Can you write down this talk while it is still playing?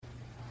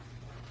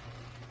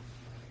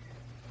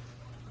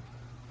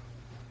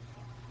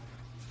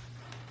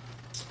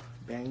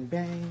Bang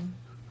bang.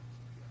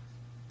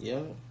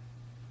 Yeah.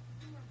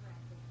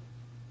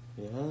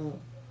 Yeah.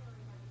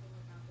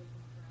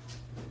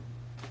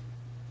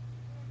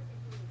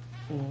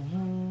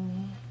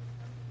 Mm-hmm.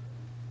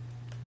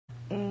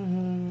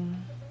 Mm-hmm.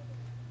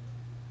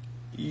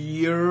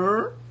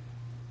 Yeah.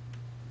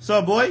 What's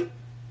up, boy?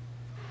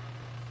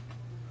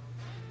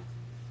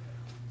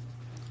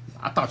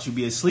 I thought you'd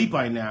be asleep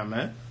right now,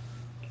 man.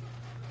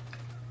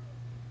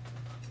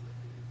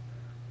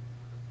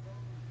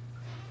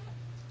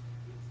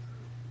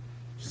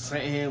 Just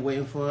sitting here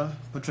waiting for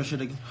Patricia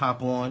to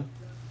hop on.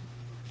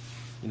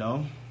 You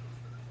know?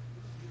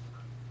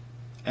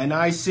 And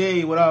I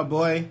see, what up,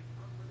 boy?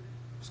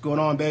 What's going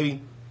on,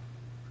 baby?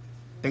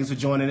 Thanks for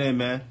joining in,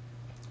 man.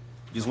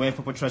 Just waiting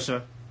for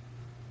Patricia.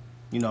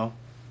 You know,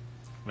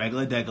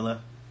 regular degular.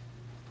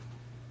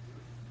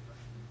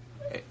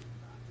 Hey.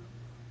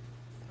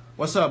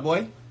 What's up,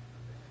 boy?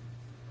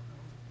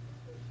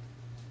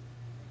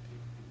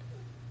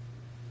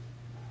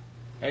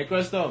 Hey,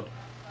 Crystal.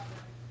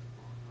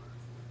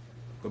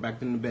 Go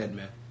back in the bed,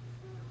 man.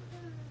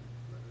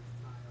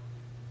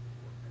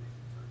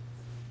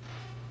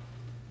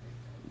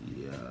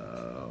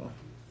 Yo.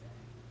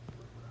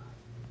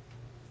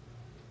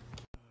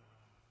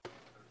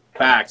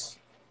 Facts.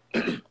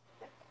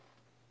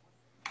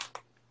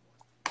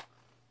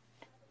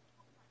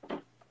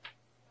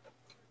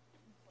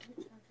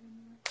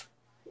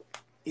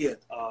 Yeah,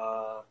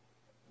 no,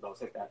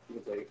 take that.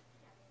 You can take it.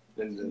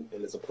 Then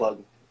it's a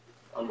plug.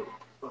 Oh.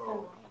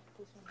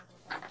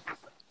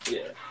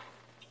 Yeah.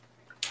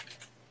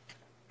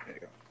 There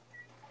you go.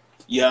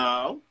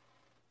 Yo.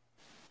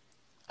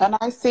 And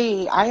I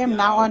see, I am Yo.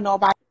 now on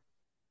nobody's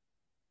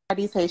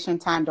Haitian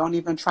time. Don't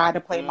even try to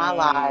play my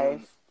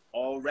live.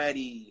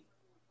 Already.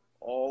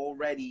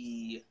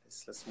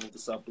 Let's move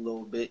this up a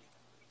little bit.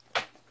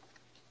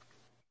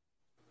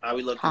 How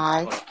we looking?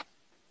 Hi.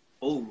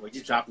 Oh, I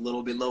just dropped a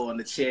little bit low on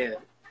the chair.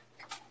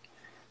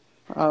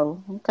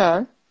 Oh,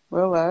 okay.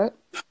 Well, what?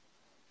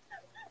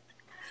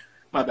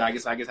 My bad. I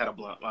guess I had a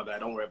blunt. My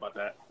bad. Don't worry about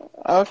that.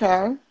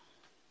 Okay.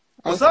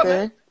 What's up,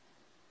 man?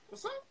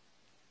 What's up?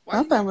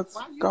 Nothing. What's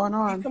going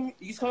on?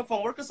 You coming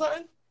from work or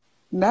something?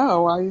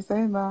 No. Why are you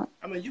saying that?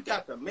 I mean, you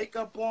got the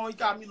makeup on. You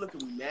got me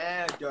looking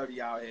mad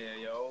dirty out here,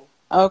 yo.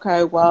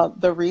 Okay. Well,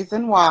 the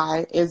reason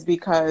why is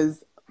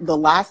because the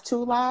last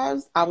two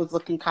lives, I was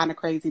looking kind of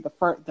crazy. The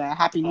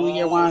Happy New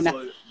Year one,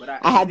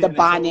 I had the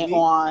bonnet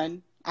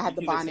on.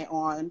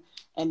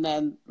 And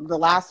then the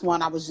last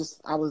one, I was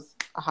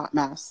a hot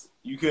mess.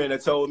 You couldn't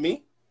have told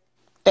me.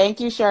 Thank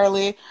you,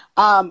 Shirley.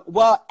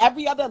 Well,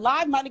 every other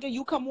live, my nigga,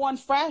 you come on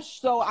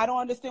fresh, so I don't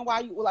understand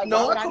why you like. No,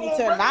 why would I need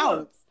to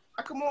announce?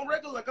 I come on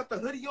regular. I got the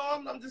hoodie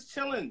on. I'm just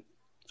chilling.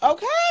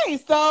 Okay,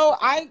 so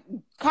I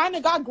kind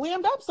of got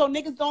glammed up, so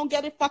niggas don't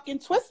get it fucking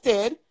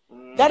twisted.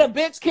 That a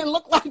bitch can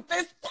look like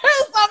this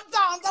too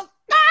sometimes.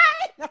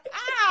 Okay?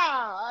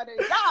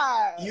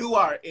 You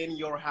are in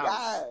your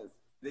house.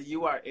 Yes.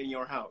 You are in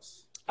your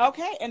house.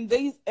 Okay, and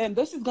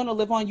this is gonna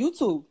live on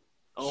YouTube.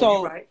 Oh,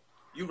 so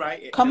you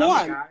right. Come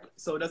on. Guy,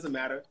 so it doesn't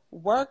matter.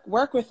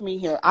 Work with me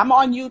here. I'm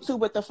on YouTube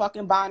with the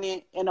fucking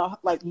bonnet and a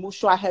like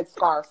Musha head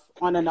scarf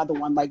on another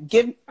one. Like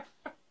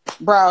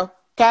bro.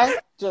 Okay,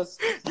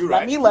 just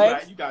let me live.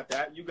 Right. You got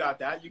that.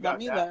 Let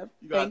me live.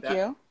 Thank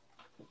you.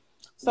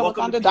 So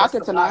welcome what's on to the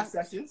docket tonight?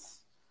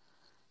 Sessions.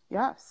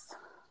 Yes.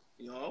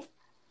 You know,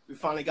 we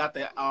finally got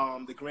the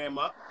gram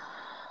up.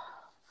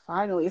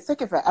 Finally, it's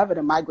taking forever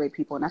to migrate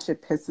people, and that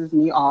shit pisses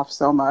me off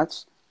so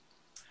much.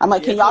 I'm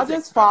like, can y'all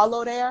just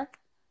follow there?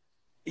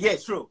 Yeah,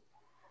 true.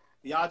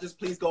 Y'all just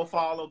please go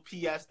follow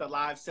PS the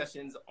live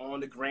sessions on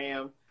the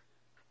gram.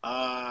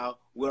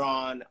 We're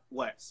on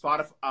what?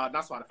 Spotify?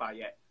 Not Spotify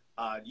yet.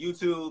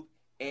 YouTube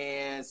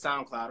and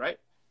SoundCloud, right?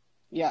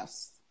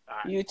 Yes.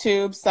 Right.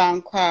 YouTube,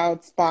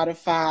 SoundCloud,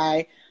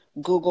 Spotify,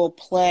 Google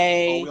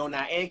Play. Oh, we on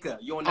that Anchor.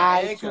 You on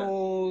that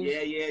iTunes.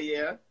 Anchor?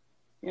 Yeah.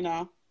 You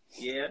know.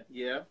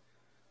 Yeah.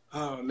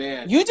 Oh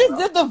man. You just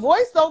did the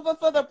voiceover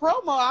for the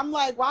promo. I'm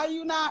like, why are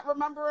you not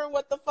remembering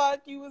what the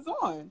fuck you was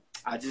on?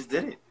 I just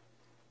did it.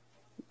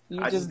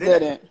 You just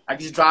did it. I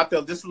just dropped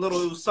it. Just a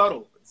little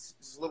subtle.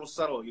 It's a little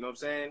subtle. You know what I'm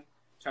saying?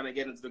 Trying to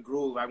get into the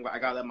groove. I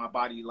gotta let my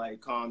body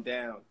like calm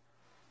down.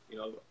 You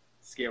know,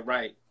 get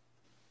right.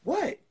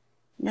 What?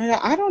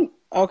 Yeah, I don't.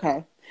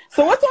 Okay.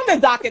 So what's on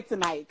the docket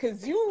tonight?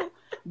 Because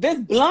this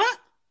blunt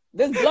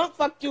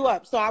fucked you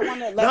up. So I want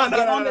to let's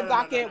get on the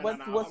docket.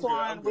 What's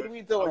on? What are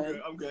we doing?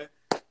 I'm good.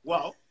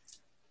 Well,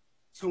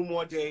 2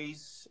 more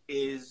days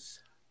is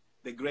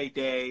the great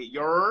day.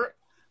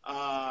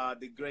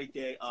 The great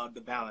day of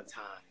the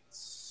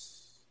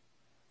Valentines.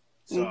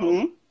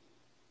 So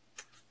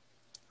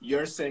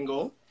you're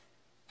single.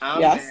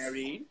 I'm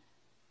married.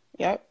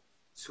 Yep.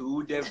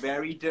 2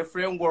 very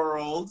different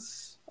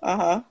worlds. You know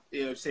what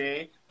I'm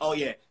saying? Oh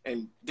yeah,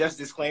 and just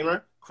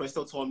disclaimer: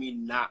 Crystal told me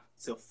not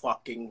to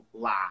fucking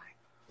lie.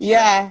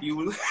 Yeah.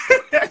 You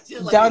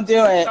don't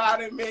do it.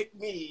 Trying to make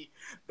me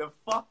the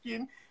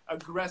fucking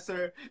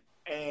aggressor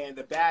and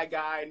the bad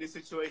guy in this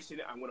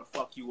situation. I'm gonna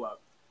fuck you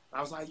up. I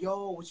was like,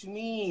 yo, what you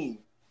mean?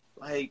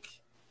 Like,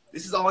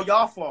 This is all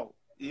y'all fault.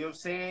 You know what I'm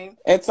saying?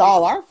 It's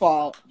all our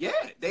fault. Yeah,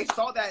 they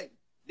saw that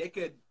they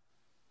could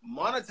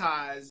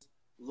monetize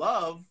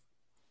love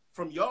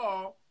from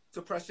y'all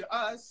to pressure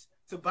us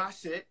to buy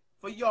shit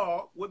for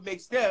y'all, what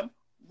makes them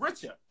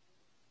richer,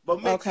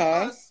 but makes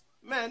us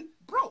men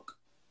broke.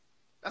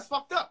 That's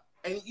fucked up.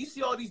 And you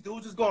see all these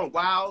dudes just going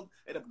wild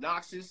and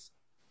obnoxious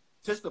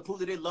just to prove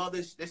that they love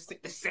this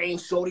the same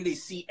shorty they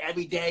see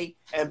every day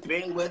and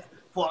been with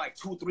for like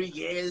 2-3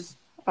 years.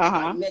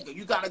 Like, nigga,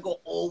 you gotta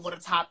go over the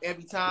top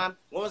every time.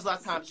 When was the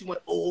last time she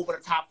went over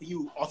the top for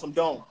you on some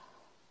dome?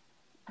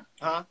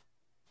 Huh?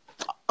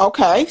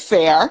 Okay,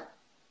 fair.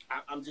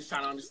 I'm just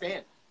trying to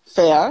understand.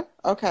 Fair.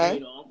 Okay. You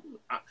know,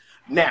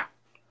 now,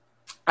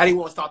 I didn't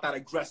want to start that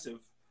aggressive.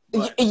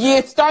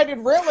 You started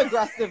real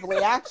aggressively,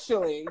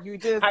 actually. You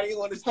just I didn't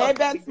want to start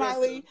Headband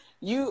Smiley.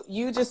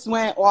 You just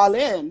went all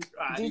in.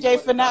 DJ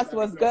Finesse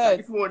was good. I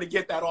just wanted to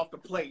get that off the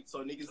plate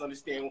so niggas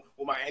understand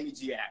where my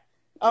energy at.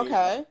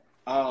 Okay.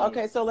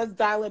 Okay, so let's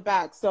dial it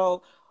back.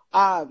 So,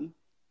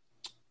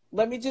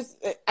 let me just.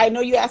 I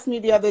know you asked me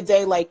the other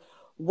day, like,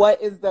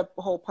 what is the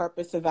whole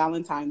purpose of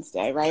Valentine's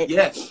Day, right?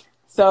 Yes.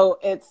 So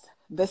it's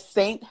the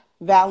Saint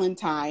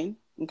Valentine,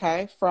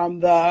 okay,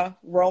 from the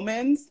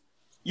Romans.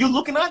 You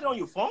looking at it on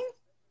your phone?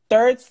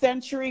 3rd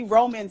century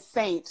Roman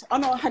saint. Oh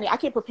no, honey, I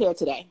can't prepare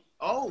today.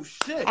 Oh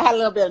shit! I had a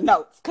little bit of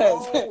notes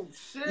because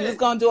you was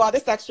gonna do all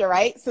this extra,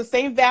 right? So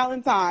Saint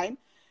Valentine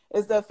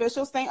is the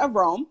official saint of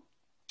Rome,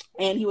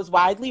 and he was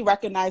widely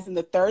recognized in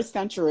the 3rd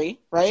century,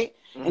 right?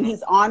 Mm-hmm. And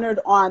he's honored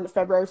on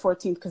February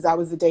 14th because that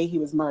was the day he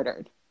was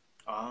murdered.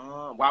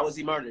 Why was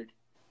he murdered?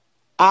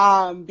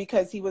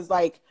 Because he was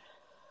like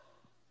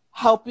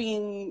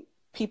helping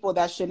people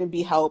that shouldn't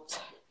be helped.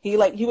 He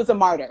was a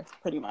martyr,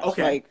 pretty much.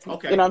 Okay.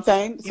 You know what I'm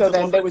saying? So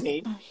then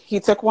he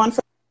took one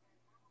for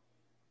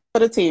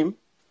the team.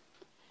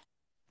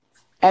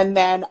 And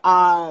then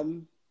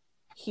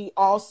he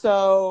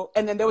also,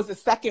 and then there was a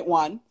second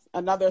one,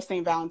 another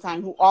St.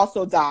 Valentine, who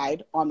also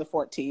died on the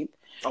 14th.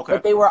 Okay.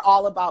 But they were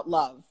all about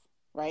love,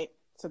 right?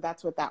 So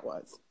that's what that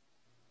was.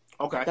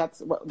 Okay.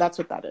 That's what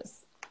that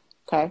is.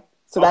 Okay.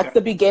 So that's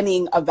the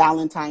beginning of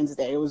Valentine's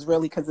Day. It was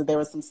really because there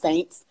were some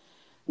saints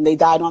and they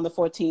died on the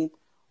 14th,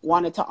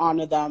 wanted to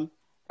honor them.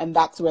 And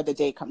that's where the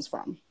day comes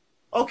from.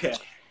 Okay.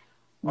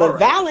 But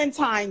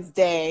Valentine's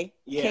Day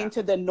came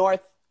to the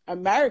North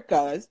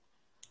Americas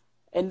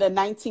in the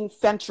 19th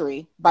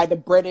century by the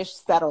British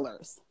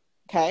settlers.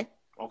 Okay.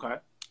 Okay.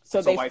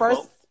 So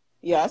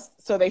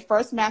they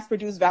first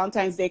mass-produced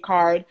Valentine's Day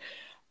card,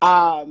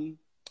 and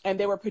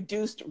they were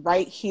produced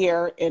right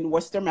here in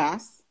Worcester,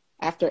 Mass.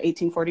 After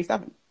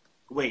 1847.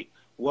 Wait,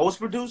 what was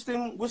produced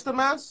in Worcester,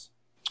 Mass?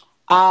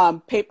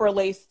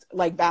 Paper-laced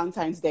like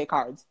Valentine's Day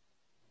cards.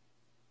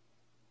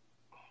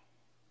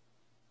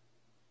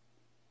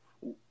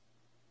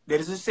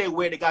 Does it say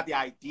where they got the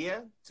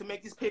idea to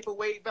make these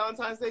paperweight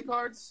Valentine's Day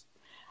cards?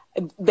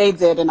 They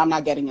did, and I'm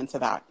not getting into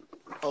that.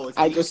 Oh,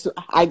 I just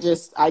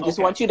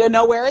want you to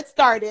know where it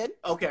started.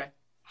 Okay.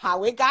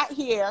 How it got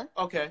here.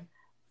 Okay.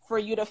 For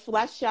you to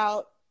flesh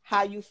out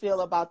how you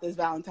feel about this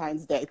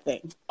Valentine's Day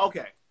thing.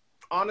 Okay.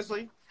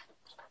 Honestly,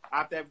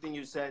 after everything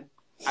you said,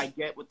 I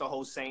get with the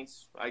whole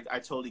saints. I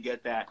totally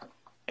get that.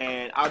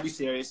 And I'll be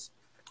serious.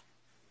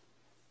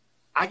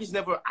 I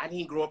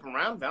didn't grow up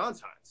around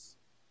Valentine's.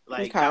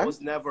 Like, that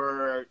was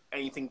never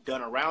anything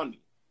done around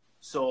me.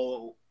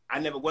 So I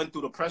never went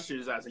through the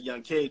pressures as a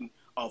young kid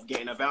of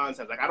getting a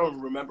Valentine's. Like, I don't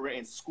remember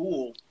in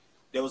school,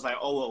 there was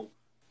like, well,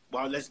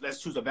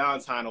 let's choose a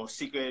Valentine or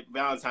secret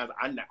Valentine's.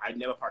 I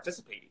never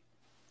participated.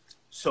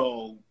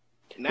 So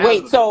now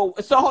wait, so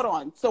hold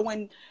on. So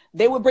when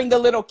they would bring the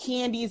little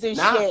candies and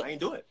shit. I ain't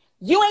do it.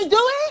 You ain't do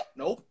it?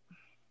 Nope.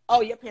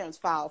 Oh, your parents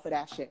filed for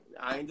that shit.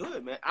 I ain't do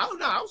it, man. I don't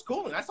know. I was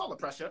cool. I saw the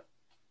pressure.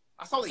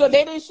 So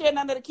they didn't share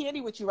none of the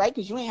candy with you, right?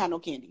 Because you ain't had no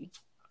candy.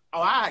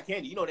 Oh, I had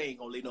candy. You know they ain't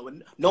gonna leave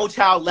no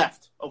child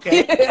left,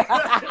 okay?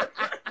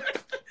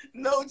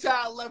 No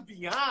child left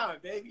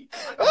behind, baby.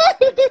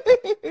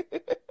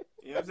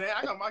 You know what I'm saying?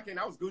 I got my candy.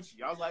 I was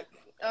Gucci. I was like,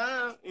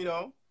 it's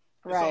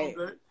all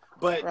good.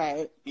 But,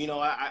 I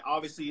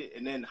obviously,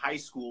 and then high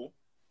school,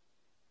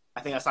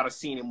 I think I started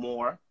seeing it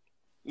more,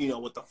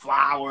 with the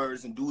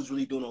flowers and dudes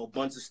really doing a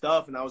bunch of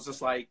stuff. And I was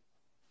just like,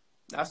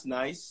 that's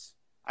nice.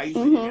 I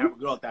usually didn't have a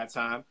girl at that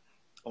time.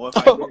 Or if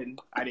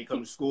I didn't come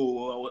to school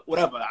or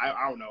whatever.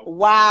 I don't know.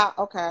 Wow.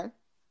 Okay.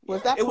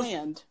 Was that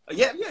planned?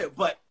 Yeah.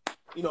 But,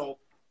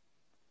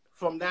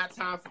 from that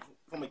time,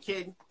 from a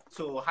kid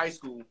to high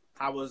school,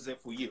 how was it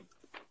for you?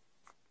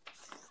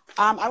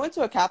 I went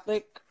to a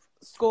Catholic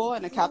school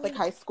and a Catholic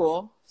high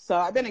school. So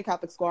I've been in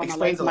Catholic school all my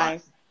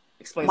life.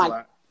 Explains a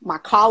lot. My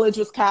college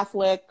was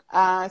Catholic.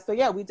 So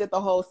yeah, we did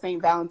the whole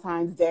St.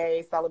 Valentine's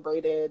Day,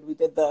 celebrated. We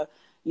did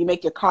you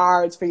make your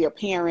cards for your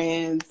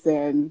parents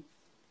and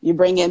you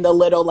bring in the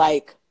little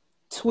like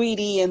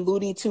Tweety and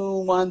Looney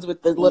Tune ones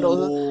with the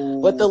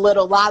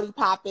little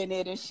lollipop in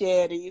it and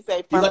shit. And you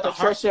say from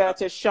Patricia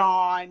to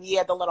Sean.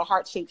 Yeah, the little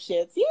heart-shaped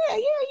shits.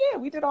 Yeah.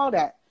 We did all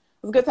that.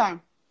 It was a good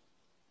time.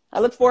 I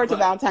look forward to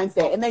Valentine's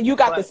Day. And then you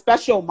got the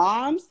special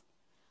moms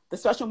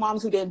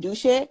who didn't do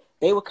shit.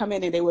 they would come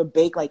in and they would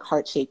bake like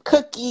heart-shaped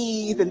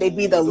cookies, and they'd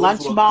be the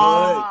lunch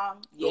mom.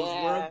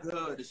 Those were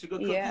good. The sugar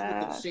cookie with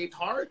the shaped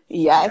heart.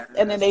 Yes,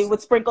 and then they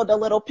would sprinkle the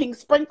little pink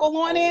sprinkle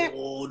on it.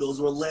 Oh, those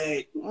were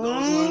lit. Those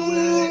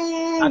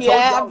were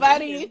lit.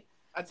 Buddy.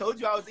 I told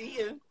you I was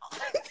eating.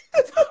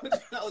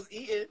 I was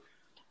eating.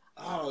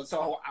 Oh,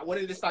 so when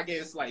did it start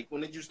getting like?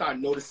 When did you start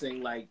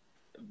noticing like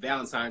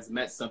Valentine's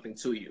meant something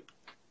to you?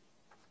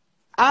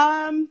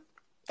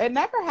 It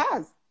never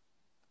has.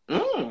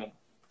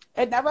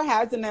 It never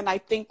has, and then I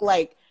think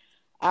like,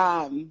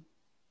 well,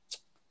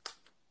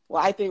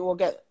 I think we'll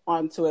get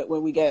onto it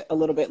when we get a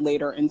little bit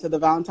later into the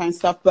Valentine's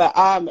stuff. But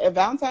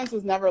Valentine's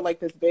was never like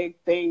this big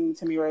thing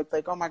to me where it's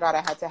like, oh my God,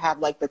 I had to have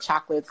like the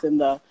chocolates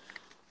and the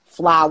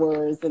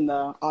flowers and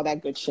the all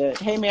that good shit.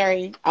 Hey,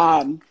 Mary.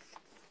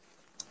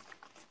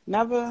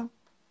 Never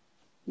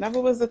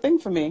was a thing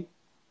for me.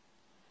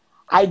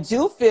 I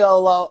do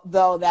feel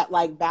though that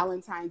like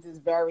Valentine's is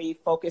very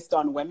focused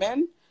on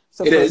women.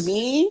 So for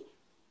me,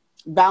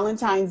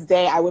 Valentine's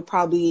Day, I would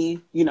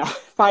probably,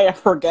 if I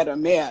ever get a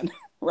man,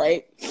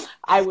 right,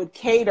 I would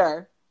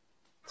cater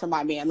to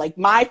my man. Like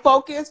my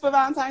focus for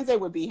Valentine's Day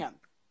would be him.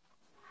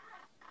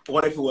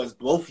 What if it was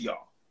both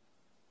y'all?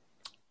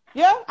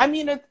 Yeah, I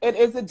mean, it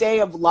is a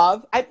day of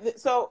love.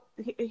 So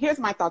here's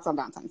my thoughts on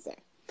Valentine's Day.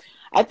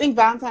 I think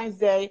Valentine's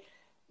Day,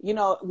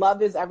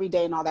 love is every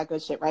day and all that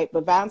good shit, right?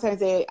 But Valentine's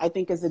Day, I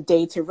think, is a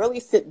day to really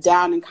sit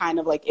down and kind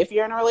of like, if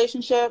you're in a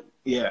relationship,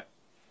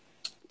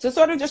 to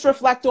sort of just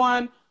reflect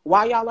on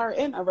why y'all are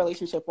in a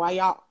relationship, why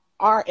y'all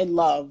are in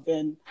love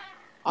and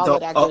all of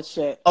that good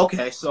shit.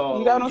 Okay, so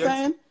you know what I'm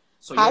saying?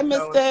 So hi,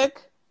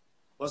 Mystic.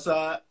 What's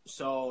up?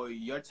 So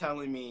you're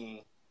telling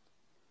me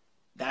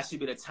that should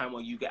be the time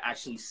when you can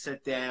actually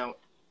sit down,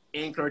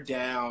 anchor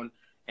down,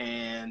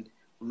 and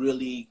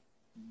really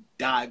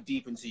dive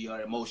deep into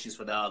your emotions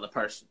for the other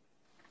person.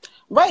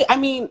 Right. I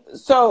mean,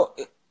 so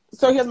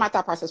here's my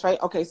thought process, right?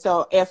 Okay,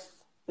 so if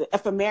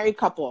a married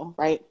couple,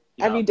 right,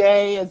 every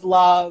day is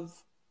love,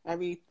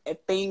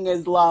 everything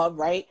is love,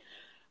 right?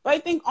 But I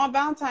think on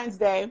Valentine's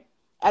Day,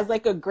 as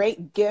like a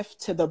great gift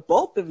to the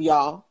both of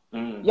y'all,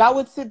 y'all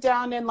would sit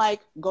down and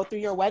like go through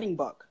your wedding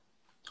book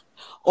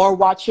or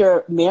watch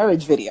your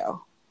marriage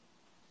video.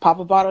 Pop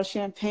a bottle of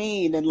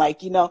champagne and like,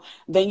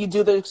 then you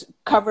do the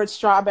covered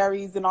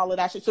strawberries and all of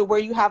that shit. So where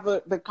you have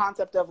the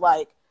concept of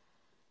like,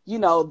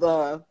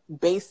 the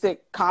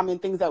basic common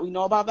things that we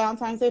know about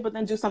Valentine's Day, but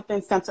then do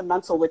something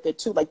sentimental with it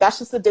too. Like that's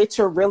just a day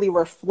to really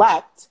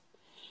reflect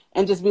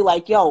and just be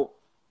like, yo,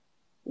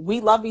 we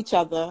love each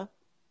other.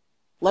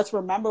 Let's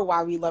remember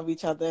why we love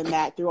each other and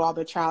that through all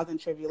the trials and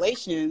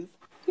tribulations,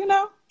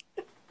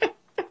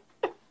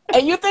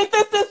 And you think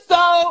this is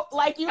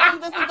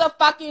a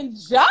fucking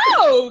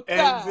joke.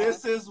 And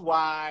this is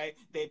why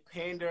they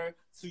pander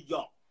to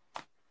y'all.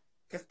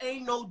 Because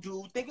ain't no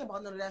dude thinking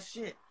about none of that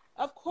shit.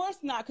 Of course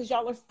not, because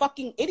y'all are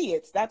fucking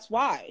idiots. That's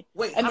why.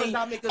 Wait, and how then, does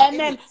that make us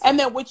idiots? And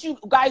then what you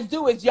guys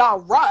do is y'all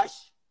rush.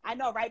 I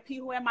know, right? P,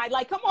 who am I?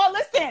 Like, come on,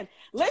 listen.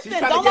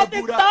 Don't let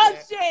this thug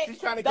shit.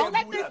 Don't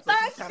let this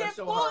thug shit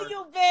fool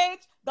you,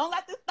 bitch. Don't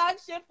let this thug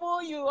shit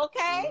fool you,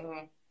 okay?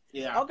 Mm-hmm.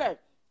 Yeah. Okay.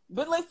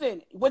 But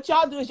listen, what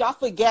y'all do is y'all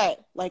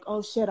forget, like,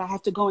 oh shit, I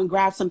have to go and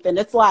grab something.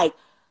 It's like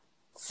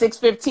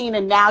 6:15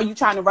 and now you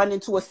trying to run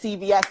into a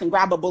CVS and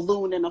grab a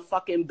balloon and a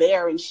fucking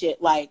bear and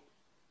shit. Like,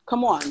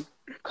 come on.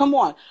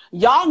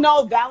 Y'all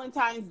know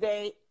Valentine's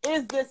Day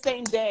is the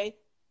same day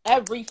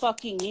every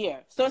fucking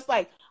year. So it's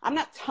like, I'm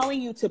not telling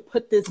you to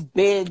put this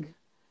big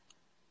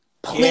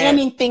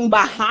planning thing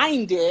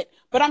behind it,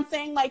 but I'm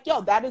saying like,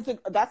 yo,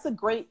 that's a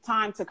great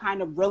time to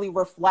kind of really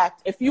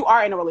reflect. If you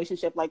are in a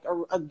relationship, like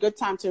a good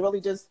time to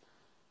really just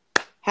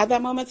have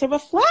that moment to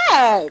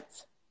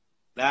reflect.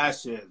 That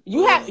shit.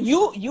 You have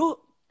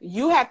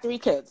 3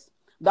 kids.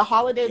 The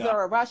holidays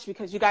are a rush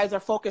because you guys are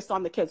focused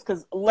on the kids.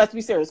 Because let's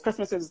be serious,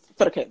 Christmas is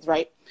for the kids,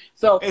 right?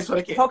 So it's for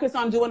the kids. Focus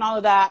on doing all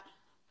of that.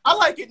 I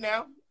like it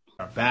now.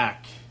 We're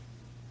back.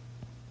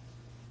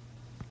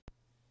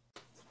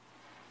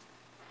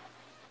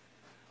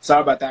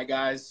 Sorry about that,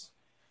 guys.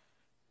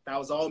 That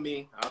was all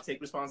me. I'll take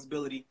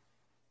responsibility.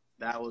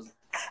 That was.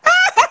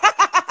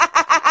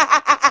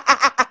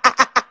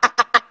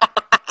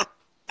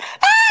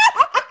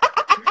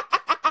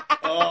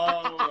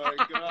 Oh my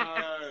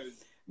god.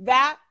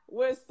 That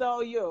was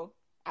so you.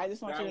 I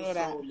just want you to know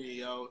that. So me,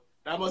 yo.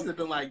 That must have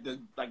been like the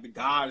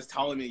gods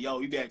telling me, yo,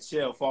 you better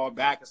chill, fall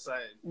back or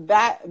something.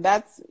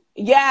 That's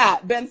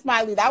Ben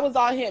Smiley. That was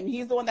all him.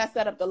 He's the one that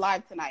set up the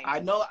live tonight. I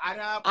know.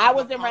 I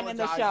wasn't running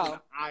the show.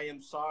 I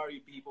am sorry,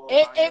 people.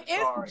 It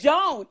is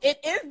Joan. It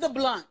is the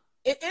blunt.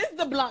 It is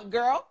the blunt,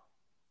 girl.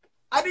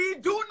 I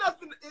didn't do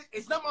nothing.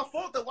 It's not my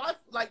fault. The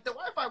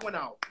Wi-Fi went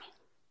out.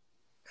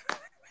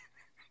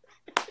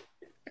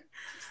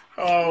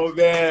 Oh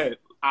man.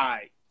 All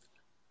right.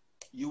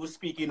 You were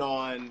speaking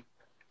on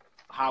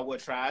how we're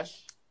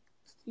trash.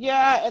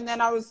 Yeah, and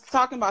then I was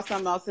talking about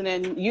something else, and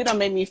then you done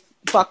made me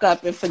fuck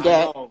up and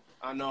forget.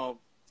 I know.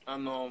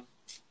 And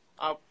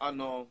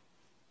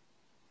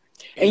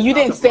you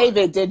didn't save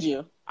it, did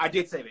you? I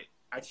did save it.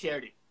 I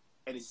shared it,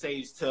 and it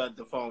saves to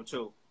the phone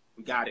too.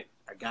 We got it.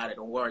 I got it.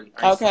 Don't worry.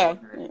 Okay.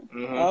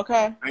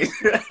 Okay.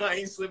 I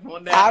ain't slip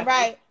on that. All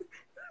right.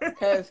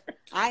 Because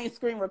I ain't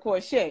screen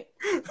record shit.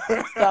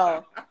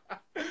 So.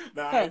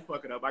 Nah, I ain't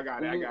fucking up. I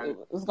got it.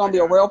 It's going to be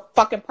a real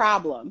fucking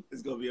problem.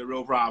 It's going to be a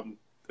real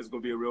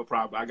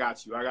problem. I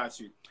got you.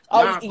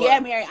 Oh,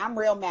 yeah, Mary. I'm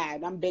real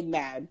mad. I'm big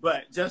mad.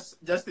 But just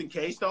in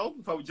case, though,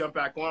 before we jump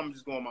back on, I'm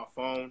just going on my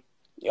phone.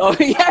 Oh,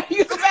 yeah.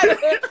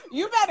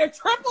 You better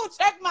triple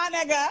check, my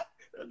nigga.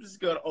 I'm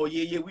just going, oh,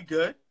 yeah, we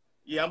good.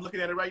 Yeah, I'm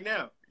looking at it right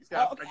now.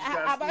 How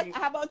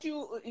about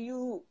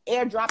you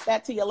airdrop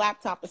that to your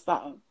laptop or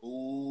something?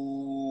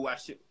 Ooh, I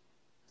should.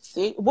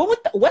 See,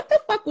 what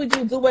the fuck would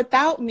you do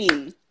without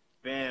me?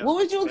 Bam. What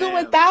would you do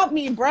without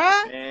me,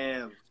 bruh?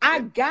 Bam.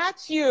 I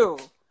got you.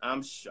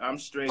 I'm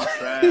straight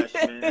trash,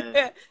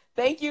 man.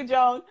 Thank you,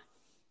 Joan.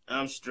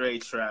 I'm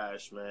straight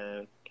trash,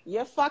 man.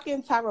 You're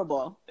fucking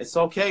terrible. It's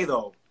okay,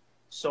 though.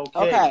 It's okay.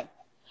 Okay.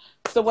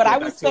 So what I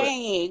was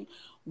saying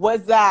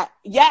was that,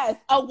 yes,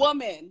 a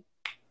woman.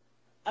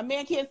 A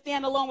man can't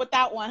stand alone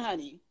without one,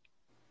 honey.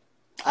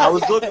 I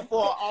was looking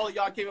for all of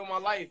y'all came in my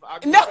life.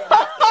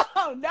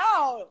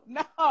 No.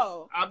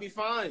 I'll be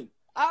fine.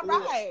 All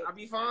right. I'll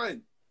be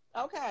fine.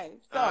 Okay.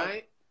 So, all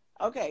right.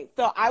 Okay.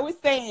 So I was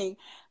saying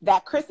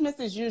that Christmas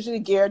is usually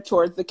geared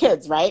towards the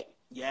kids, right?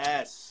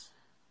 Yes.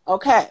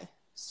 Okay.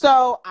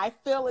 So I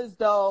feel as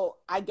though,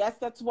 I guess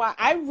that's why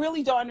I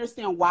really don't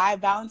understand why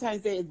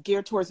Valentine's Day is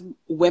geared towards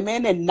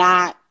women and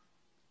not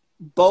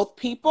both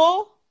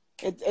people.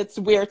 It's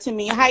weird to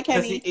me. Hi,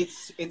 Kenny.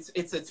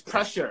 It's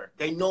pressure.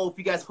 They know if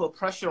you guys put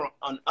pressure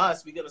on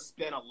us, we're gonna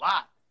spend a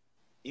lot.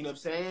 You know what I'm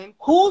saying?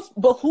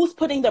 Who's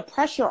putting the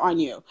pressure on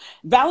you?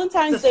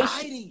 Valentine's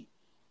Day.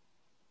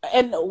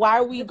 And why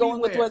are we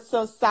going with what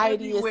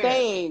society is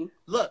saying?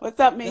 Look, what's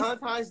up, Miss?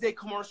 Valentine's Day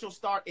commercials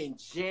start in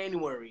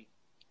January.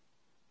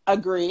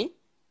 Agree.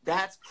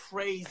 That's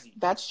crazy.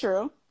 That's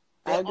true.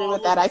 I agree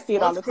with that. I see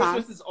it all the time.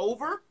 Once Christmas is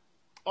over,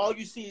 all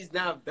you see is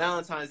now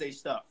Valentine's Day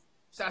stuff.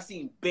 So I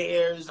seen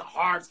bears,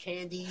 hearts,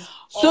 candies.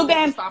 So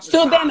then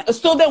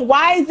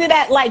why is it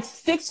at like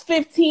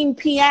 6:15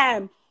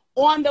 p.m.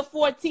 on the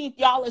 14th?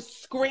 Y'all are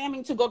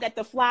screaming to go get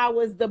the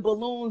flowers, the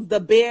balloons, the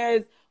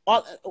bears.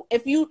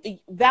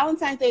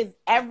 Valentine's Day is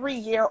every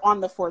year on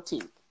the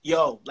 14th.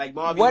 Yo, like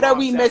Marvy. What are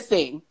we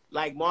missing?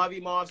 Like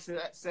Marvy Mom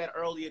said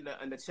earlier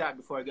in the chat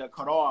before I got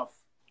cut off,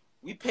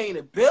 we paying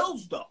the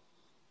bills though.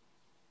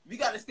 We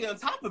got to stay on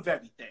top of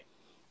everything.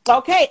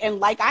 Okay, and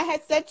like I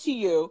had said to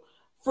you,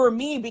 for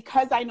me,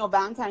 because I know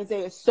Valentine's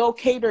Day is so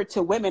catered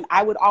to women,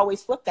 I would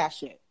always flip that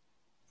shit.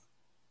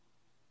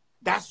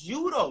 That's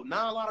you, though.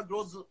 Not a lot of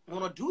girls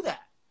want to do that.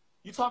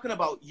 You're talking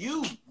about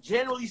you.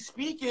 Generally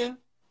speaking,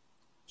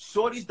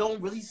 shorties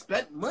don't really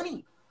spend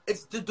money.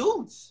 It's the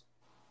dudes.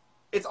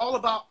 It's all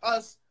about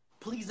us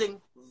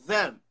pleasing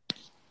them.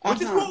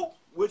 Which is cool.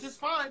 Which is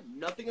fine.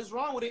 Nothing is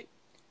wrong with it.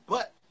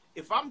 But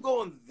if I'm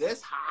going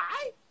this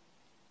high,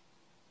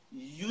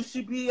 you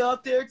should be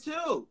up there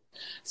too.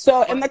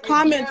 So in the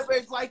comments,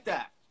 like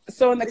that.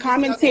 So in the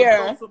comments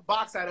here,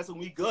 box at us and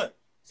we good.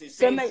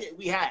 Same shit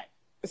we had.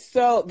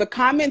 So the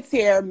comments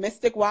here,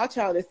 Mystic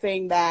Wildchild is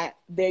saying that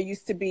there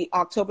used to be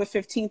October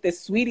 15th is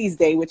Sweeties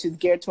Day, which is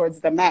geared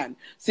towards the men.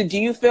 So do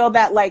you feel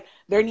that like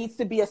there needs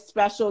to be a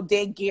special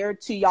day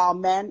geared to y'all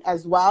men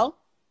as well?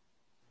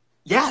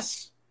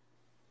 Yes.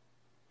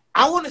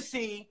 I want to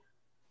see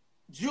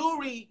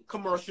jewelry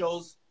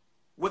commercials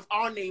with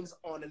our names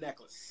on the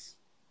necklace.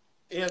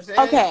 You know what I'm saying?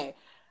 Okay.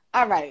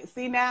 All right.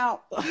 See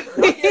now.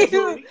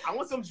 I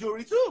want some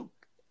jewelry too.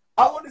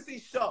 I want to see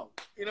show.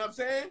 You know what I'm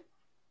saying?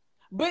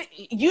 But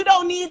you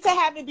don't need to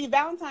have it be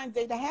Valentine's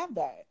Day to have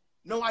that.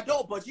 No, I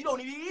don't. But you don't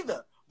need it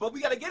either. But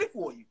we got to get it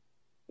for you.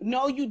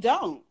 No, you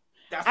don't.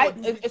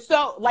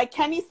 So like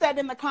Kenny said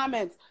in the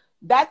comments,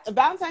 that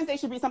Valentine's Day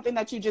should be something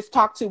that you just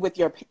talk to with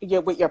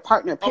your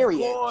partner,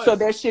 period. So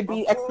there should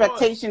be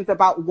expectations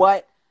about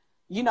what,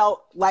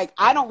 like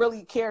I don't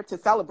really care to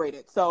celebrate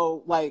it.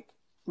 So like,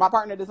 my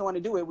partner doesn't want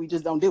to do it. We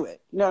just don't do it.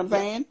 You know what I'm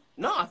saying?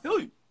 No, I feel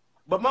you.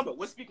 But remember,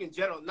 we're speaking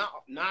general.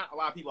 Not a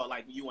lot of people are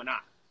like you and I.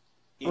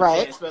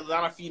 Right. Especially a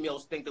lot of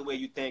females think the way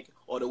you think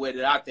or the way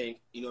that I think.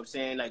 You know what I'm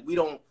saying? Like we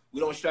don't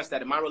stress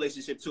that in my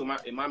relationship too.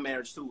 In my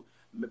marriage too.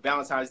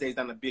 Valentine's Day is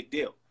not a big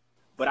deal.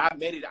 But I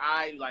made it.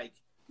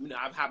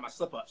 I've had my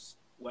slip ups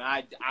where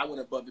I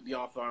went above and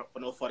beyond for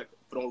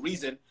no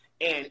reason,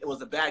 and it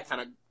was a bad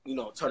kind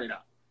of turning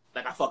up.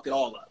 Like I fucked it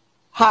all up.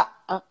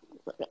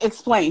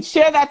 Explain.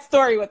 Share that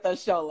story with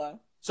us, Shola.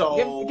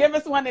 So give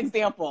us one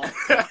example.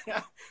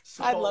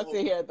 I'd love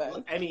to hear this.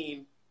 I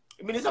mean,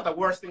 it's not the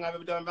worst thing I've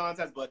ever done on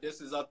Valentine's, but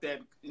this is up there.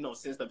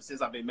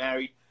 Since I've been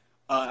married.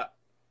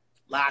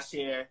 Last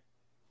year,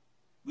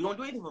 we don't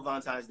do anything for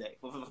Valentine's Day,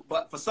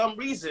 but for some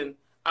reason,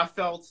 I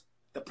felt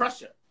the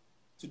pressure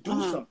to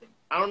do something.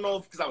 I don't know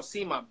if because I was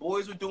seeing my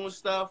boys were doing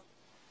stuff.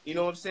 You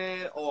know what I'm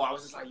saying? Or I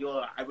was just like,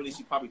 yo, I really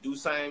should probably do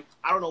something.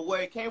 I don't know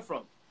where it came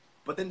from,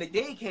 but then the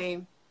day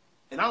came.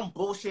 And I'm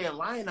bullshitting,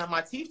 lying on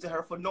my teeth to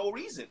her for no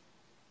reason.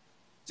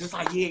 Just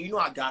like, yeah,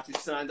 I got you,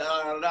 son,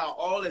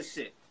 all this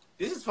shit.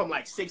 This is from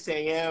like 6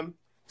 a.m.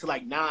 to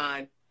like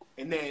 9.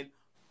 And then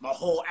my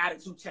whole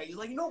attitude changed. He's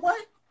like, you know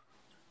what?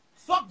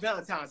 Fuck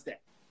Valentine's Day.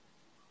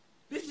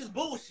 This is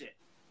bullshit.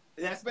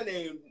 And I spent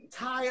the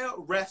entire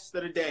rest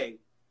of the day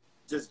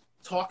just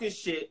talking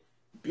shit,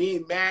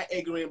 being mad,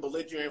 ignorant,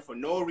 belligerent for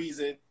no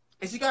reason.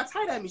 And she got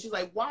tight at me. She's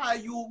like, why are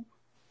you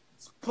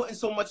putting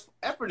so much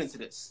effort into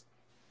this?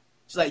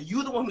 She's like,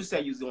 you're the one who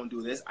said you was going to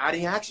do this. I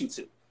didn't ask you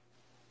to.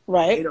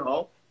 Right. You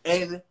know?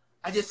 And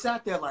I just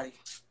sat there like,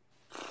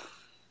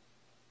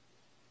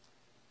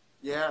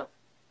 yeah.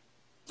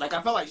 Like,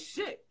 I felt like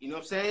shit. You know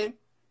what I'm saying?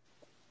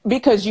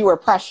 Because you were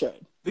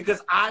pressured.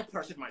 Because I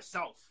pressured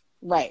myself.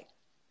 Right.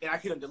 And I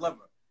couldn't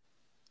deliver.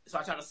 So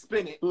I tried to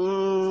spin it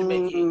to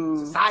make it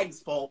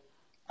society's fault.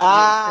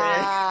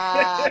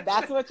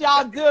 That's what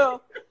y'all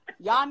do.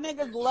 Y'all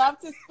niggas love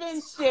to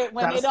spin shit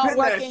when it don't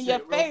work in your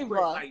favor.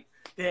 Like,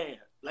 damn.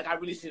 Like, I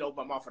really shouldn't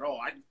open my mouth at all.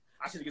 I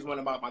should have just went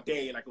about my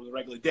day like it was a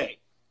regular day.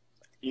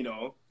 You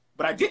know?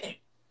 But I didn't.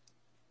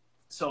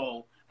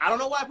 So, I don't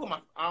know why I put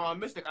my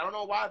Mystic. I don't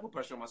know why I put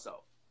pressure on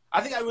myself. I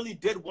think I really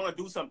did want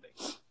to do something.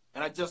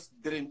 And I just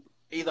didn't.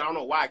 Either I don't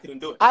know why I couldn't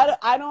do it.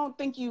 I don't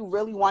think you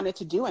really wanted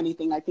to do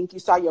anything. I think you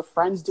saw your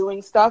friends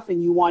doing stuff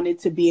and you wanted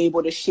to be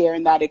able to share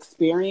in that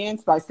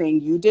experience by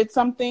saying you did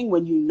something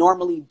when you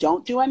normally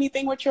don't do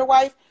anything with your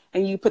wife,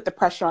 and you put the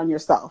pressure on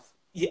yourself.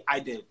 Yeah,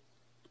 I did.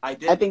 I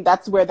think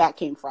that's where that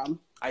came from.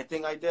 I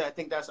think I did. I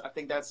think that's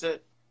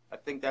it. I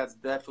think that's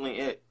definitely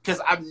it.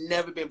 Because I've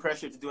never been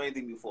pressured to do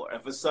anything before,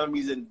 and for some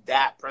reason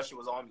that pressure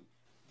was on me,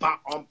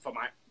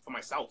 for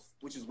myself,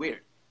 which is weird.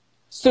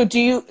 So do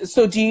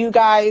you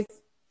guys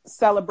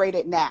celebrate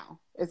it now?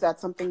 Is that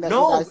something that you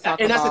guys talk about?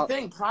 No, and that's the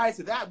thing. Prior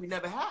to that, we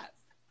never have.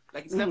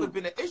 Like, it's never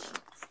been an issue.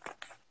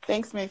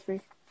 Thanks, Macy. You know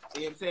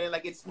what I'm saying?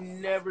 Like, it's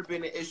never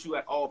been an issue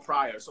at all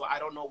prior. So I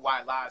don't know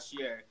why last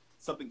year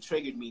something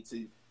triggered me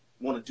to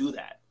want to do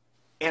that.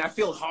 And I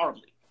failed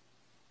horribly.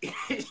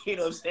 You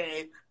know what I'm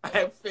saying? I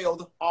have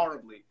failed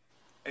horribly.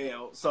 You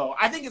know, so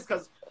I think it's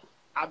because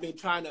I've been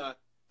trying to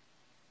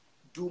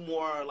do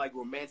more, like,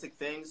 romantic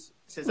things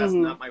since that's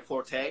not my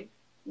forte.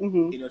 You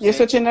know, you're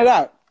switching it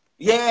up.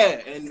 Yeah,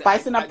 and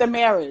spicing up the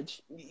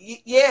marriage.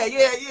 Yeah.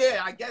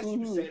 I guess you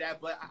could say that,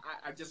 but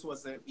I just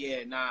wasn't.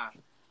 Yeah, nah.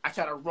 I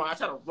try to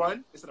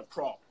run instead of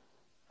crawl.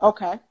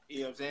 Okay. You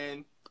know what I'm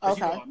saying? Okay.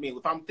 You know what I mean?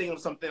 If I'm thinking of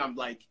something, I'm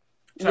like.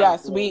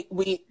 Yes,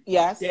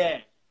 yes.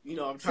 Yeah. You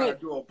know, I'm trying to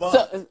do a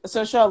bump.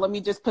 So sure. Let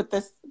me just put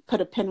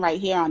a pin right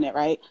here on it,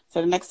 right?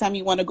 So the next time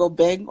you want to go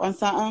big on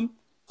something,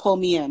 pull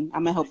me in.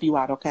 I'm gonna help you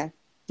out. Okay.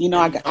 You know,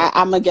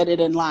 I'm gonna get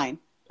it in line.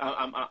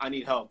 I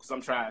need help because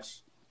I'm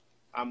trash.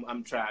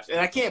 I'm trash, and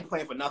I can't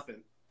plan for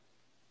nothing.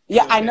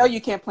 Yeah, I know you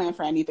can't plan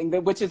for anything,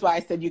 which is why I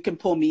said you can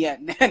pull me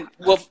in, and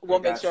we'll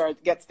make sure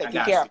it gets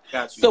taken care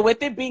of. So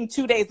with it being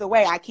 2 days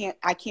away, I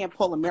can't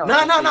pull a miracle.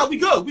 No, we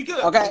good.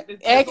 Okay,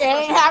 it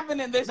ain't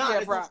happening this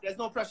year, bro. There's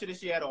no pressure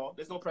this year at all.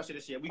 There's no pressure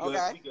this year. We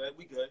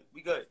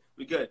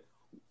good.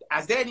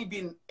 Has there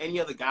been any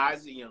other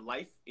guys in your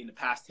life in the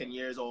past 10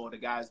 years, or the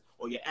guys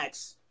or your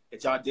ex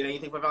that y'all did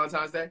anything for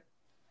Valentine's Day?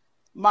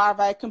 Marv,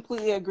 I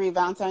completely agree.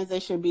 Valentine's Day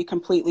should be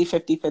completely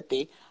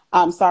 50-50.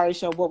 Sorry,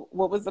 Sho,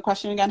 what was the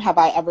question again? Have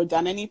I ever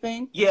done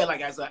anything? Yeah,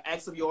 like as an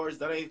ex of yours,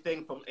 done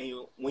anything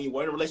when you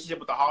were in a relationship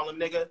with a Harlem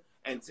nigga?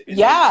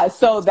 Yeah,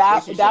 so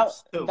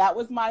that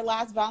was my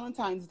last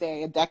Valentine's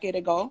Day a decade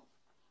ago.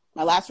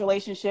 My last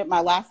relationship,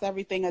 my last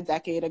everything a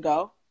decade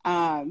ago.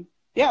 Yeah,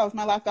 it was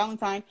my last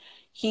Valentine.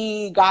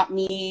 He got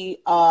me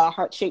a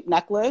heart-shaped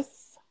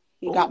necklace.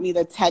 He got me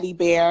the teddy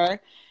bear.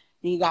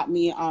 He got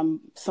me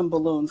some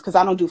balloons because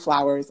I don't do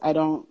flowers. I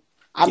don't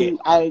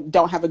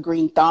have a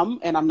green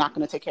thumb, and I'm not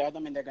going to take care of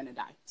them, and they're going to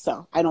die.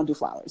 So I don't do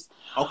flowers.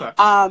 Okay.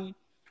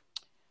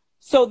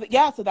 So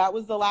that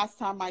was the last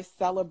time I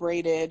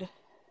celebrated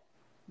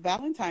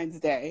Valentine's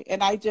Day,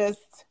 and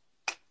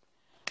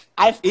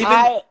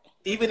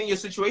even in your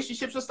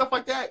situationships and stuff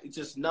like that, it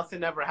just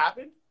nothing ever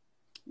happened.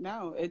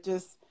 No,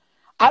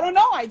 I don't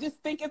know. I just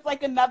think it's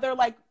like another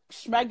like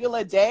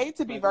schmegular day,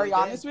 to be very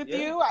honest with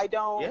you. I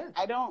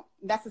don't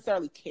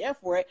necessarily care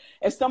for it.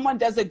 If someone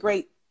does a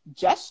great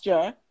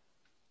gesture,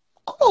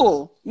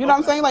 cool. You know what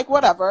I'm saying? Like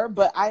whatever.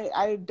 But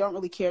I don't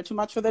really care too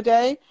much for the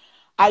day.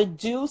 I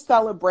do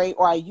celebrate,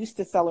 or I used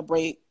to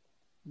celebrate,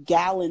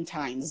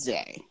 Galentine's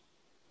Day.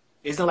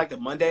 Isn't it like the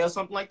Monday or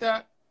something like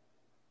that?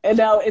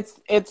 No,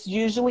 it's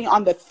usually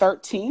on the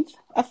 13th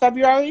of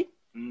February.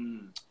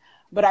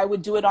 But I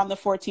would do it on the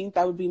 14th.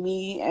 That would be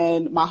me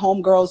and my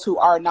homegirls who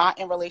are not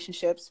in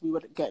relationships. We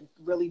would get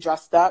really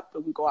dressed up,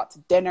 and we go out to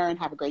dinner and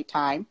have a great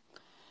time.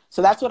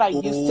 So that's what I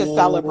used to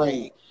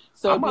celebrate.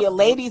 So it'd be a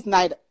ladies'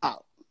 night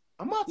out.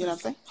 I'm about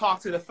to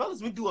talk to the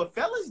fellas. We do a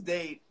fellas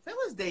night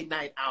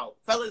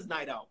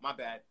out. My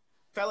bad.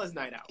 Fellas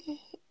night out.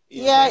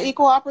 You know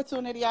equal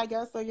opportunity, I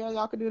guess. So yeah,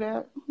 y'all could do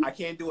that. I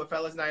can't do a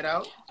fellas night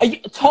out. You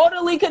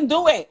totally can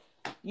do it.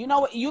 You know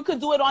what? You could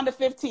do it on the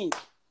 15th.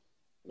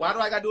 Why do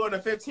I got to do it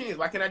on the 15th?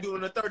 Why can't I do it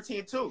on the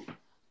 13th too?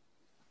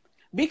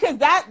 Because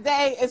that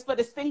day is for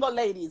the single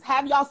ladies.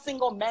 Have y'all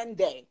single men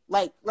day.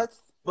 Like, let's.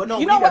 But no,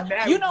 you know what?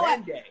 You know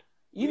what? Day.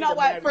 You know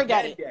what?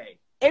 Forget it. Day.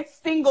 It's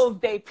singles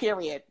day,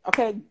 period.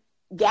 Okay?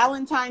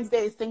 Valentine's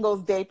Day is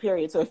Singles Day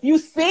period. So if you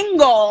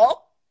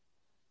single,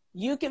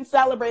 you can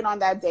celebrate on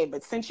that day.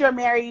 But since you're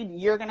married,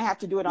 you're going to have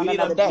to do it on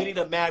another day. We need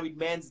a married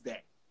men's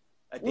day.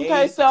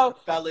 Okay, so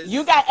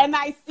you got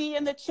NIC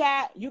in the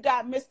chat. You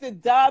got Mr.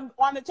 Dub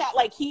on the chat.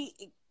 Like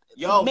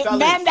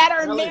men that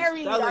are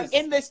married are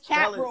in this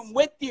chat room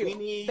with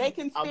you. They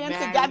can stand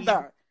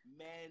together.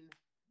 Men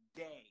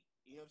day.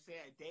 You know what I'm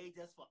saying? A day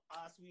just for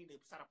us. We need to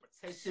sign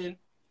a petition.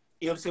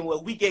 You know what I'm saying?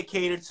 Well, we get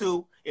catered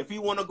to. If we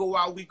want to go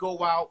out, we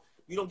go out.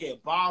 We don't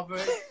get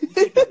bothered. We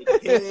take the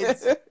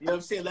kids. You know what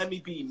I'm saying? Let me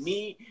be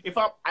me. If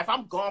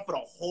I'm gone for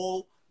the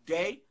whole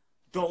day,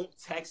 don't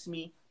text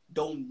me.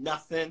 Don't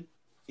nothing.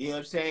 You know what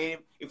I'm saying?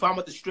 If I'm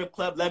at the strip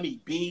club, let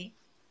me be.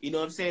 You know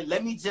what I'm saying?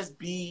 Let me just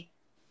be.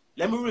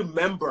 Let me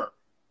remember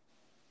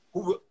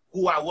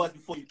who I was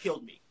before you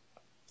killed me.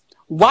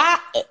 Why?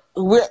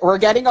 We're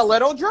getting a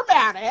little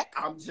dramatic.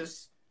 I'm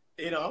just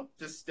being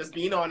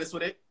honest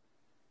with it.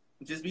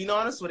 Just being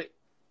honest with it.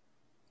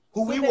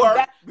 Who we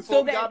were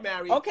before we got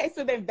married. Okay,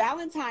 so then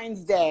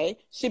Valentine's Day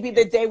should be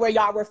the day where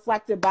y'all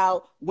reflect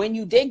about when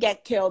you did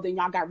get killed and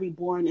y'all got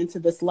reborn into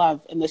this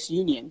love and this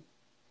union.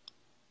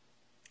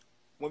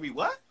 When we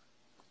what?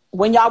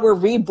 When y'all were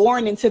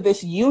reborn into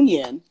this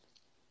union.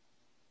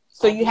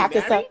 So you have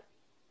to say,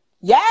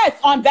 yes,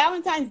 on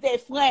Valentine's Day,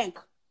 Frank.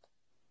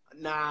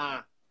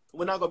 Nah,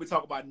 we're not going to be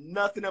talking about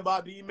nothing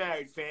about being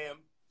married, fam.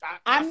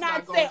 I'm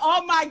not saying,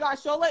 oh my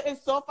gosh, Shola is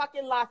so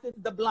fucking lost.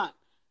 It's the blunt.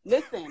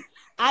 Listen,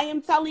 I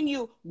am telling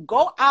you,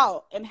 go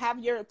out and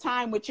have your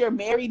time with your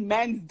married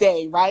men's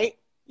day, right?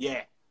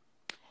 Yeah.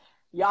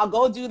 Y'all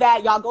go do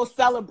that. Y'all go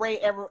celebrate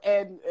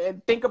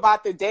and think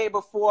about the day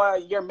before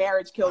your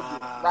marriage killed you,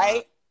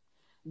 right?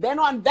 Then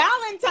on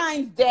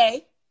Valentine's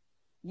Day,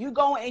 you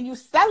go and you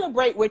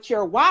celebrate with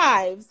your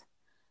wives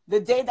the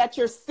day that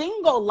your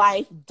single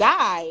life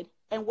died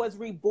and was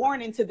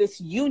reborn into this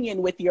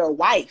union with your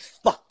wife.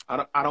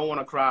 I don't want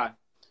to cry.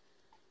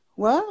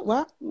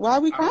 What? Why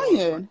are we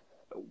crying?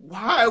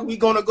 Why are we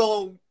going to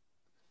go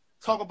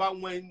talk about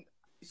when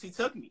she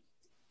took me?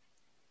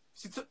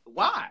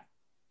 Why?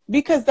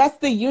 Because that's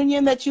the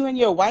union that you and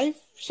your wife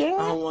share?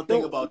 I don't want to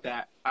think about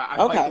that.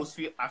 I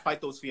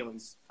fight those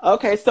feelings.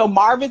 Okay, so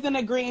Marv is in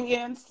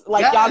agreement.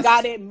 Like, yes. Y'all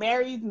got it.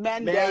 Married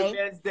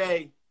Men's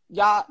Day.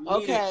 Y'all,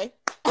 okay.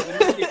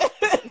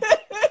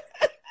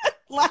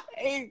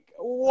 Like,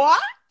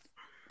 what?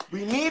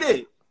 We need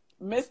it.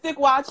 Mystic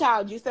Wild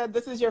Child, you said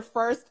this is your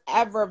first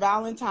ever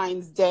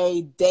Valentine's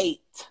Day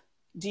date.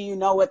 Do you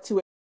know what to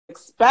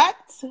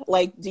expect?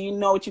 Like, do you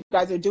know what you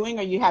guys are doing,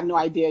 or you have no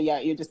idea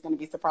yet? You're just going to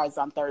be surprised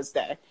on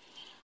Thursday.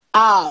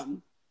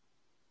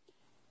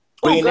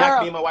 Being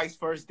that being my wife's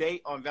first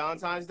date on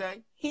Valentine's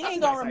Day? He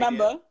ain't going to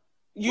remember. Idea.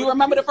 You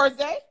remember the first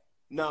day?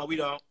 No, we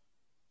don't.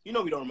 You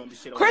know we don't remember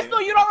shit.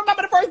 Crystal, you don't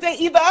remember the first day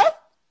either?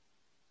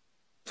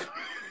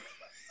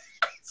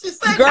 She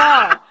said,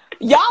 girl,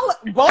 y'all,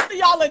 both of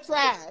y'all are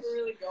trash.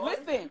 Really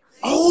listen.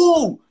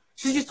 Oh,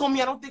 she just told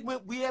me I don't think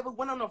we ever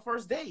went on a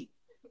first date.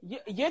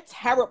 You're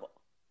terrible.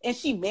 And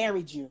she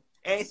married you.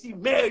 And she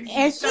married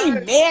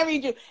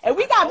you. And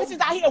we got bitches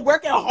out here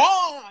working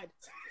hard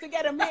to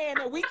get a man,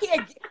 and we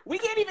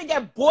can't even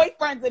get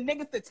boyfriends and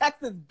niggas to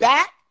text us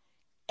back.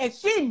 And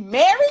she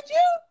married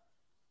you?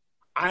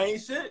 I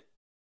ain't shit.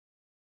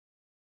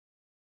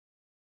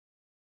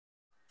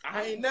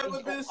 I ain't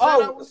never been said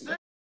I was shit.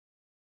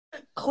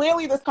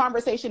 Clearly, this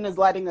conversation is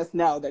letting us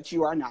know that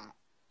you are not.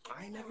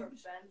 I ain't never been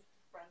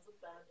friends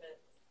with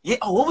benefits. Yeah.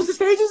 Oh, what was the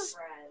stages?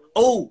 Friends.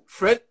 Oh,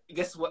 Fred.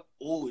 Guess what?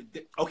 Oh,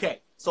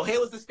 okay. So here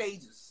was the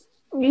stages.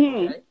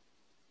 Mm-hmm. Okay.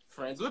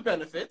 Friends with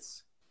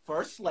benefits,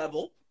 first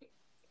level.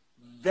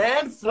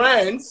 Then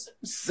friends,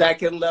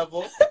 second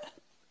level.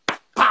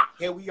 Pop.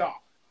 Here we are.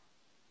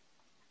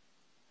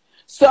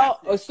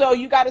 So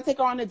you got to take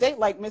her on a date,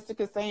 like Mystic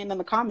is saying in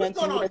the comments.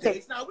 We go on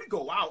dates now. We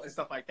go out and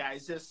stuff like that.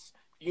 It's just,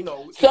 you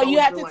know. So you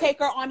have to take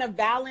her on a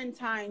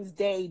Valentine's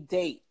Day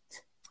date.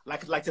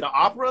 Like to the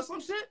opera or some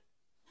shit?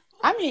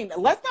 I mean,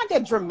 let's not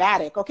get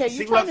dramatic, okay?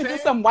 You're trying to do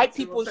some white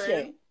people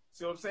shit.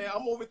 See what I'm saying?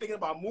 I'm over thinking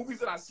about movies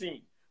that I've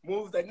seen.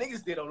 Movies that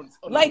niggas did on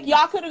like,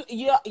 y'all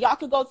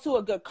could go to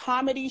a good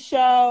comedy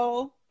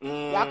show.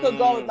 Y'all could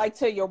go, like,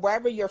 to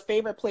wherever your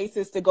favorite place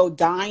is to go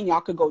dine.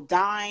 Y'all could go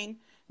dine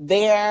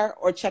there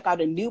or check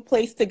out a new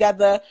place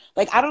together.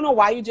 Like, I don't know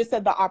why you just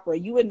said the opera.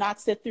 You would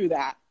not sit through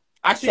that.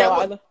 Actually, so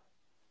I would.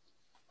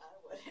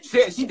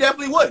 She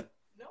definitely would.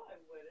 No, I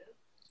wouldn't.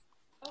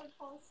 I would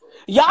fall asleep.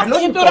 Y'all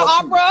sitting through the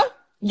opera?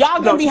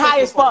 Y'all gonna be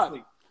high as fuck.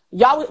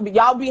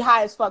 Y'all be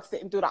high as fuck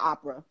sitting through the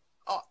opera.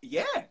 Oh,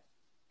 yeah.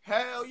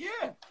 Hell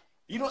yeah.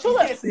 You know,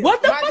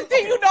 what the fuck do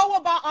you know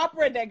about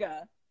opera,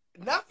 nigga?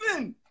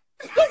 Nothing.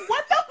 So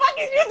what the fuck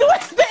is you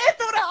doing sitting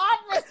through the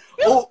opera?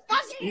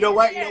 You know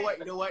what?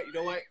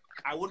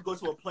 I would go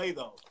to a play,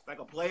 though. Like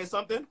a play or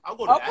something. I'll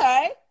go to that.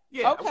 Okay.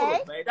 Yeah, okay. I'll go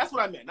to a play. That's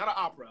what I meant. Not an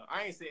opera.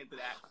 I ain't sitting through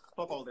that.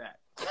 Fuck all that.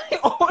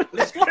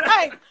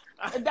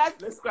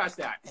 Let's scratch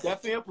that.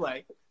 Definitely a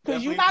play.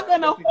 Because you're not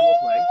going to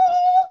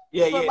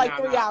Yeah, for like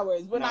 3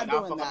 hours. We're not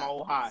doing that. My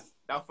old high.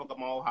 That'll fuck up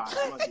my whole high.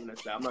 I'm not doing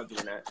that. I'm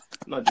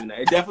not doing that.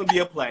 It definitely be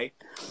a play.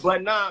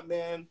 But nah,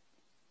 man.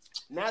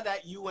 Now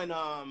that you and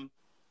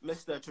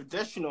Mr.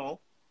 Traditional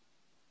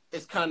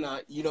is kind of,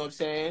 you know what I'm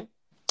saying?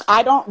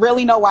 I don't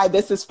really know why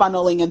this is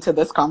funneling into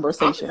this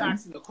conversation. I'm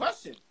just asking the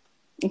question.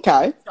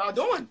 Okay. What y'all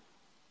doing?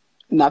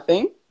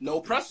 Nothing. No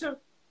pressure.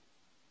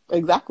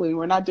 Exactly.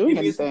 We're not doing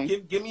anything.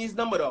 Give me his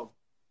number, though.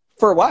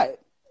 For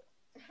what?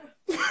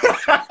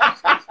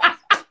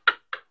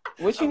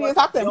 What you need to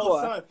talk to him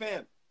for? Son,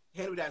 fam.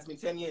 Handle that. It's been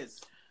 10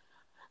 years.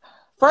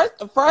 First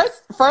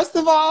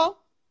of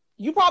all,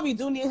 you probably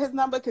do need his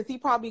number because he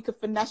probably could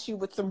finesse you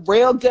with some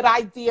real good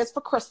ideas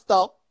for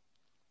Crystal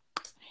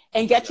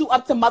and get you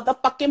up to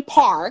motherfucking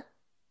par.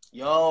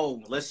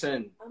 Yo,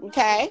 listen.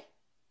 Okay.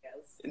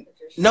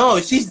 No,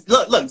 she's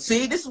look.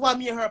 See, this is why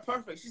me and her are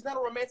perfect. She's not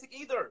a romantic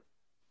either.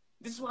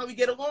 This is why we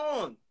get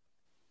along.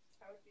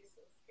 I would be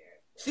so scared.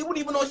 She wouldn't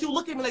even know. She would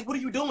look at me like, "What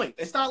are you doing?"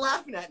 and start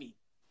laughing at me.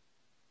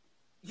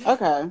 Yeah.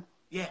 Okay.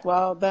 Yeah.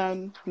 Well,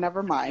 then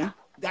never mind.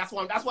 That's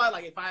why.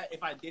 Like,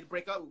 if I did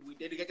break up, we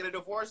did get a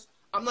divorce.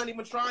 I'm not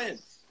even trying.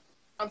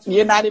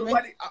 You're not even.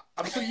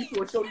 I'm too used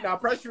to a shorty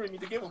not pressuring me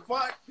to give a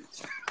fuck.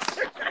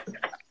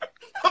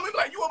 I'm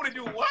like, you want me to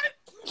do what?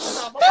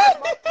 Nah, my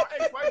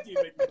ex-wife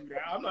didn't make me do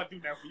that. I'm not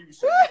doing that for you,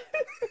 shit.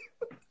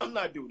 I'm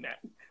not doing that.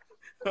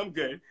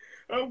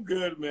 I'm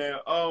good, man.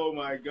 Oh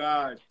my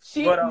God.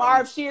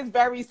 Marv, she is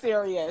very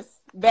serious.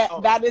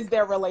 That is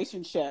their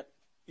relationship.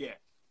 Yeah.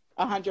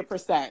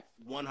 100%.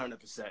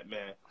 100%,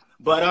 man.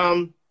 But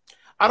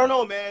I don't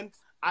know, man.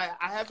 I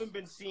haven't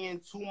been seeing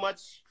too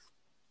much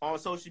on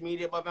social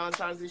media about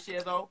Valentine's this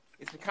year, though.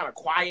 It's been kind of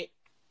quiet.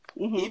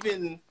 Mm-hmm.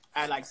 Even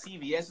at like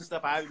CVS and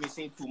stuff, I haven't been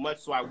seeing too much.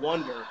 So I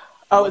wonder.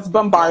 Oh, it's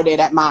bombarded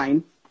at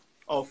mine.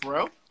 Oh, for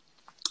real?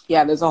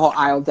 Yeah, there's a whole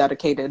aisle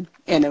dedicated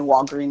in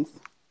Walgreens.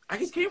 I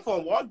just came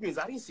from Walgreens.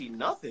 I didn't see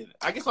nothing.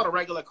 I just saw the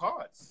regular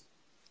cards.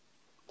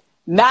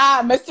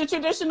 Nah, Mr.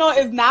 Traditional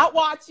is not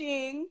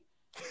watching.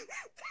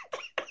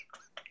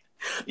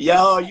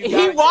 Yo,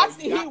 he watched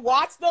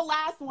the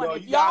last one. Yo,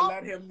 you gotta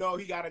let him know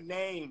he got a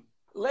name.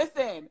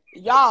 Listen,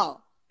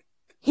 y'all.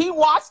 He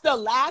watched the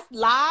last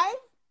live.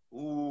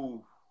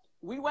 Ooh.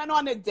 We went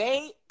on a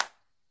date.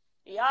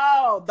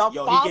 Yo, the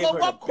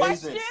follow-up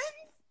questions.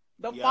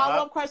 The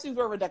follow-up questions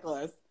were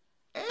ridiculous.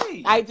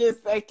 Hey.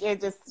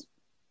 It just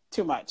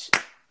too much.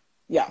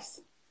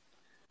 Yes.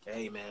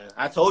 Hey, man.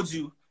 I told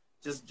you,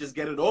 just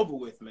get it over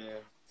with, man.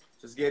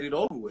 Just get it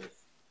over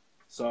with.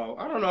 So,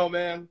 I don't know,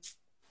 man.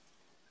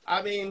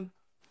 I mean,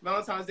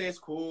 Valentine's Day is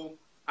cool.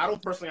 I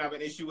don't personally have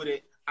an issue with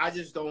it. I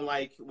just don't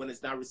like when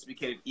it's not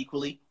reciprocated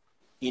equally.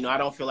 You know, I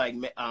don't feel like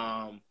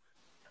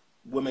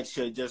women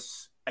should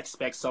just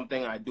expect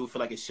something. I do feel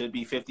like it should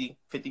be 50-50.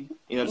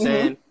 You know what I'm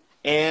saying?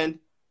 And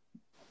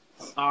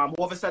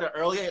whoever said it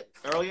earlier,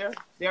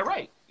 they're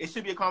right. It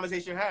should be a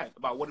conversation had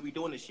about what are we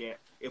doing this year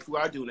if we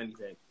are doing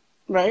anything.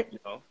 Right. You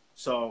know?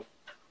 So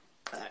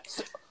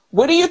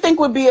what do you think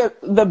would be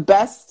the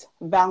best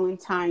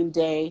Valentine's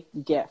Day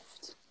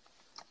gift?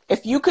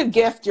 If you could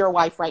gift your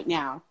wife right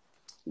now,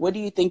 what do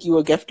you think you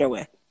would gift her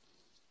with?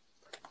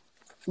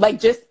 Like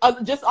just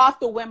off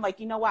the whim,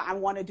 like, you know what? I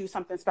want to do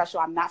something special.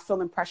 I'm not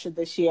feeling pressured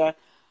this year.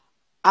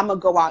 I'm going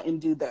to go out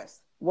and do this.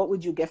 What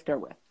would you gift her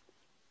with?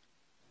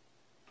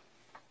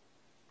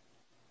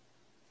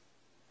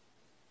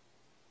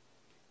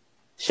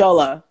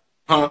 Shola.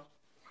 Huh?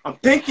 I'm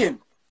thinking.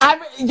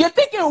 You're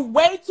thinking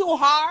way too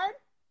hard?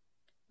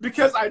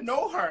 Because I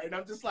know her, and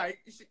I'm just like,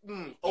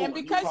 and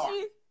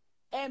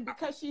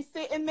because she's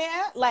sitting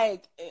there,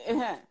 like,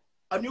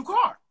 a new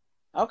car.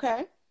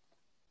 Okay.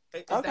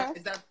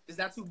 Is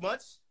that too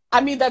much?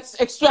 I mean, that's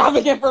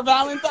extravagant for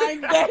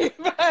Valentine's Day,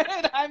 but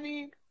I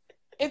mean,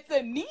 it's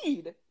a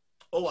need.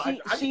 Oh,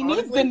 she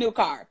needs the new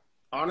car.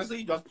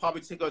 Honestly, just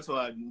probably take her to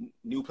a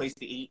new place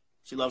to eat.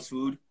 She loves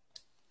food.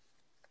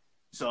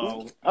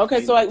 So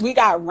okay, so we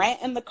got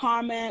rent in the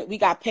comment. We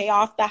got pay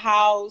off the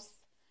house.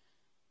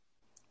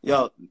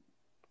 Yo,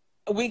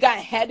 we got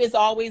head is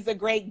always a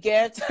great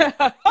gift.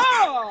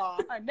 Oh,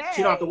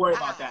 she don't have to worry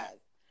about that.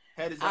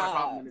 Head is not a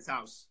problem in this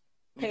house.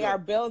 Pay our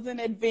bills in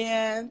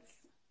advance.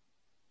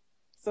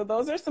 So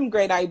those are some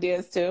great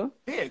ideas too.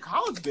 Yeah,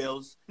 college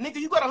bills, nigga.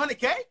 You got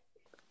 $100K?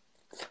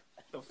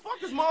 The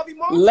fuck is Marvy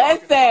Marv?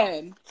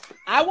 Listen,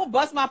 I will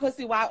bust my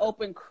pussy wide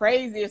open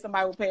crazy if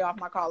somebody will pay off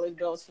my college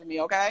bills for me.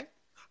 Okay.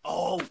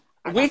 Oh,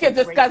 we could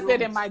discuss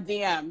it in my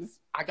DMs.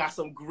 I got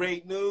some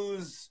great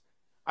news.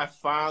 I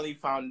finally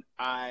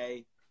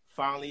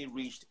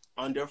reached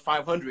under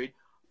 500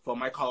 for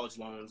my college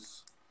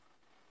loans.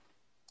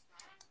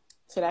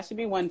 So that should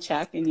be one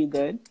check and you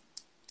good.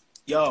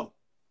 Yo,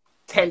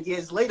 10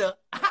 years later.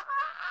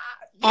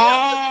 You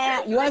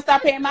want to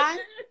start paying mine?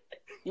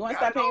 You want to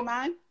start paying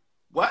mine?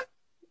 What?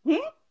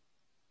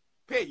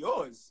 Pay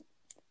yours.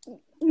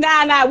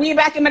 Nah. We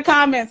back in the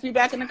comments.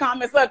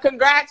 Look,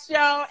 congrats,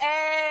 yo.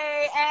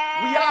 Hey.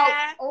 We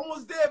out.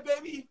 Almost there,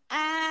 baby.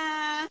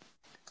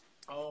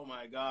 Oh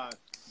my God.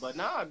 But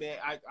nah, man,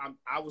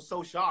 I was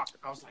so shocked.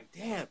 I was like,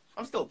 damn,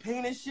 I'm still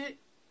paying this shit.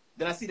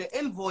 Then I see the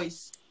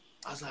invoice.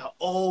 I was like,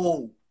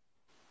 oh,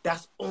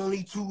 That's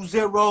only 2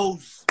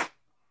 zeros.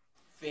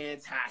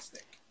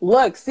 Fantastic.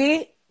 Look,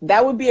 see,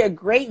 that would be a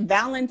great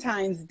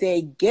Valentine's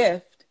Day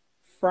gift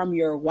from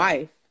your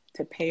wife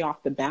to pay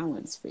off the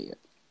balance for you.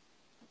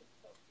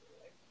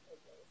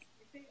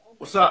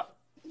 What's up?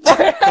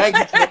 Thank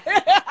you.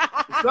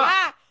 What's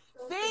up?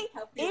 See,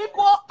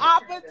 equal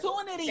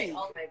opportunity.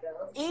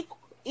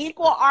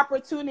 Equal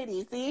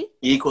opportunity. See,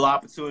 equal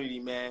opportunity,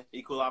 man.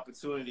 Equal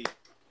opportunity.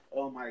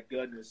 Oh my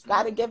goodness.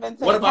 Gotta give and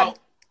take. What about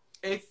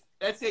if,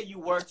 let's say, you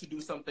were to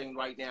do something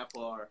right now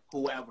for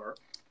whoever?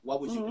 What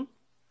would you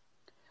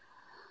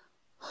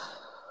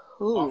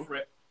do? Offer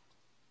it.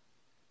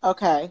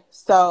 Okay,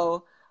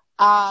 so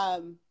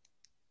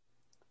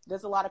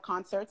there's a lot of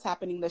concerts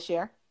happening this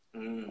year,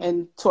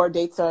 and tour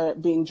dates are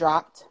being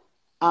dropped.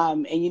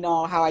 And you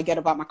know how I get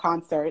about my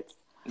concerts.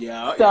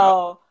 Yeah.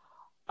 So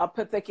a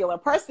particular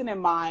person in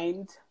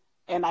mind,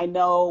 and I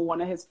know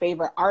one of his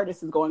favorite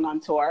artists is going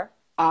on tour.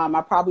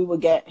 I probably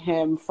would get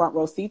him front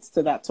row seats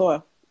to that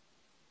tour.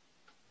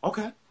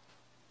 Okay.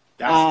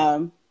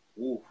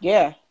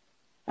 Yeah.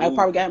 I'd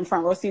probably get him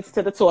front row seats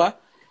to the tour.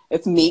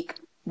 It's Meek,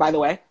 by the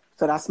way,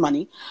 so that's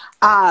money.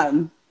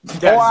 That's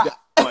money.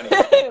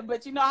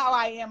 But you know how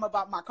I am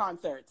about my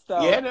concerts.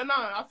 So yeah, no,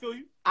 I feel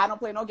you. I don't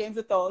play no games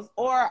with those.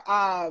 Or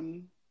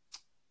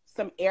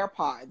some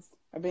AirPods.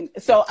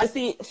 I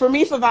see, for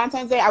me, for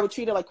Valentine's Day, I would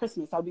treat it like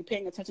Christmas. I would be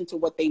paying attention to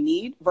what they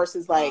need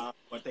versus like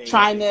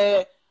trying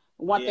to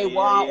what they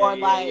want or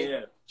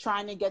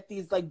trying to get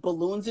these like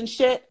balloons and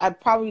shit. I'd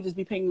probably just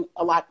be paying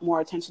a lot more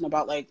attention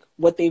about like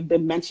what they've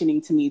been mentioning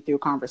to me through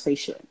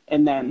conversation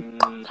and then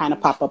kind of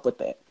pop up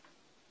with it.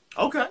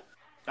 Okay.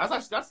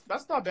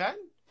 That's not bad.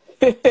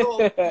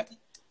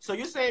 So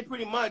you're saying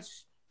pretty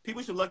much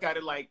people should look at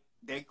it like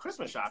they're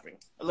Christmas shopping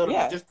a little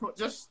bit.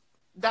 Just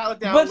dial it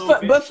down a little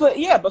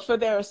bit. But for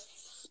their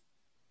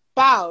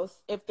spouse,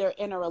 if they're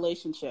in a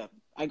relationship,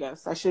 I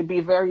guess I should be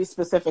very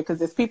specific because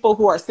there's people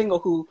who are single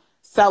who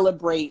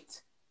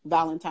celebrate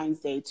Valentine's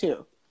Day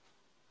too.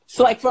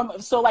 So like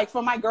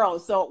for my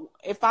girls, so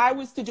if I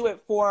was to do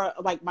it for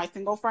like my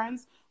single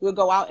friends, we would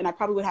go out and I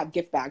probably would have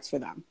gift bags for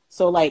them.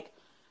 So like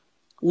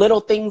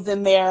little things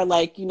in there,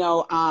 like, you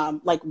know,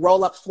 like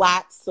roll up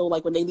flats. So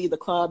like when they leave the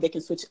club, they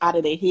can switch out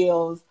of their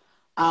heels,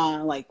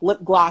 like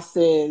lip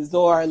glosses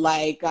or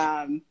like,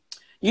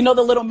 you know,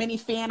 the little mini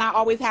fan I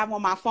always have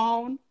on my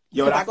phone.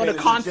 Yo, I go to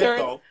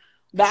concerts.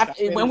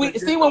 When we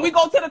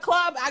go to the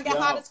club, I get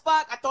hot as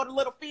fuck. I throw the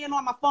little fan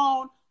on my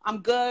phone.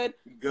 I'm good.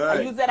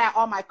 I use it at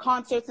all my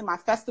concerts and my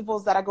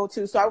festivals that I go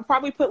to. So I would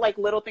probably put like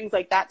little things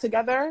like that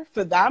together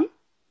for them.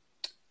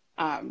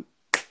 So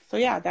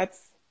yeah,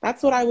 that's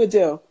what I would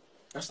do.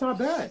 That's not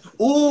bad.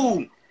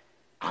 Ooh,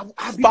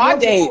 spa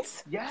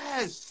dates.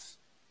 Yes.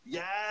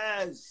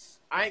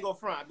 I ain't go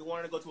front. I've been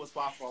wanting to go to a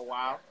spa for a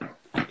while. You know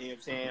what I'm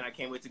saying? I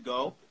can't wait to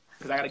go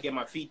because I got to get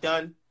my feet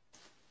done.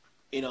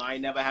 You know, I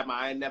ain't never had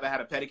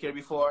a pedicure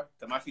before.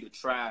 Cause my feet are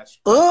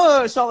trash.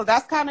 Ugh, so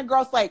that's kind of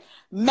gross. Like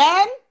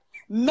men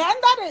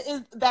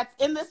that's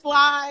in this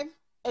live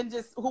and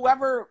just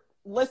whoever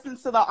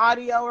listens to the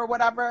audio or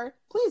whatever,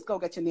 please go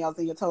get your nails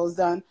and your toes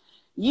done.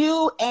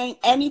 You ain't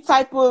any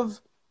type of.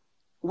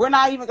 We're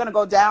not even gonna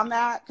go down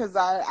that because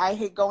I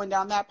hate going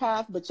down that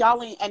path. But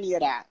y'all ain't any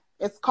of that.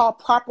 It's called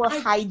proper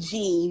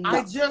hygiene.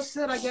 I just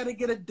said I gotta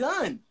get it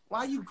done.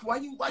 Why you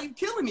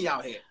killing me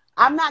out here?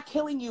 I'm not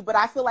killing you, but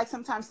I feel like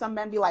sometimes some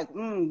men be like,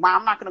 I'm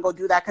not going to go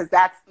do that because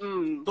that's,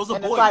 Those are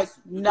and boys. It's like,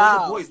 no. Those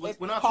are boys.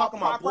 We're not talking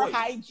about proper boys.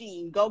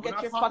 hygiene. Go get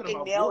your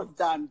fucking nails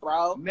done,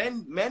 bro.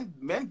 Men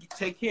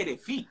take care of their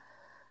feet.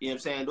 You know what I'm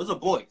saying? Those are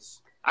boys.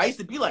 I used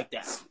to be like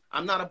that.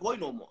 I'm not a boy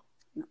no more.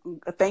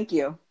 Thank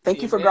you.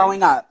 Thank you for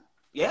growing up.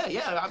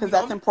 Yeah. Because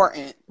that's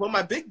important. Put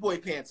my big boy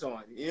pants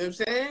on. You know what I'm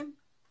saying?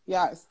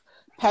 Yes.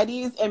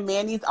 Petties and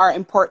manis are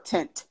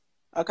important.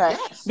 Okay.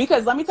 Yes.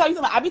 Because let me tell you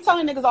something. I be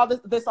telling niggas all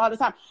this all the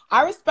time.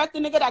 I respect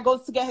the nigga that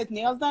goes to get his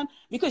nails done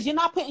because you're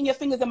not putting your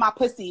fingers in my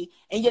pussy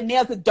and your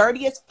nails are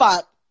dirty as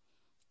fuck.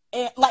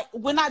 And like,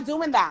 we're not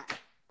doing that.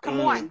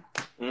 Come on.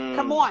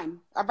 Come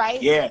on. All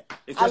right. Yeah.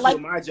 Especially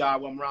with my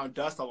job when I'm around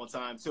dust all the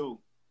time too.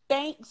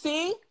 All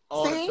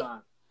the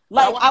time.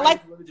 Like I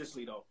like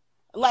religiously though.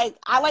 Like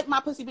I like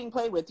my pussy being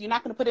played with. You're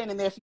not gonna put it in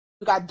there if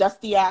you got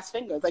dusty ass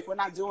fingers. Like we're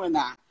not doing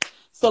that.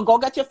 So go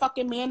get your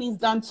fucking manis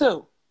done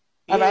too.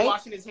 All right.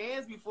 Washing his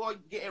hands before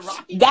getting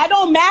rocky. That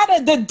don't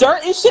matter. The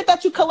dirt and shit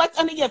that you collect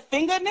under your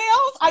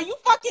fingernails. Are you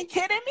fucking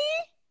kidding me?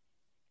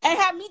 And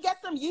have me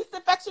get some yeast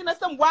infection or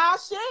some wild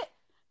shit?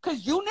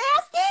 Cause you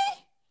nasty?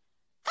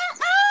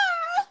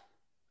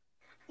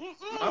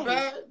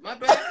 My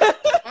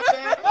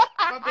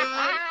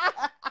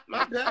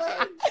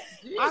bad.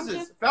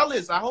 Jesus,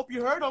 fellas, I hope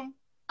you heard him.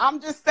 I'm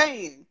just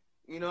saying.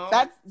 You know,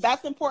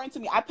 that's important to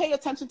me. I pay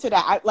attention to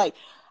that.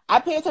 I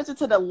pay attention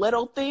to the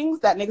little things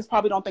that niggas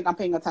probably don't think I'm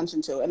paying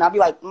attention to. And I'll be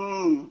like,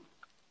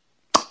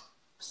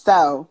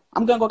 So,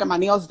 I'm going to go get my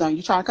nails done.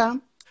 You trying to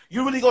come?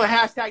 You really going to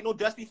hashtag no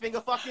dusty finger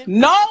fucking?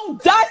 No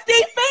dusty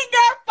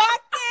finger fucking!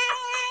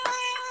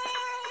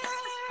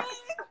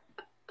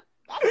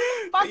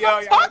 That's what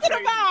I'm talking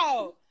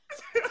about.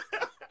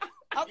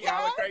 Okay?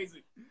 Y'all are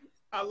crazy.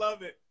 I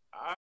love it.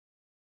 I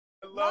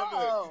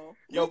love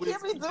it. Yo, we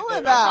can't be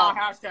doing that.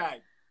 That's our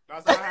hashtag.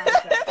 That's our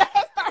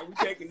hashtag. We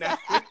taking that.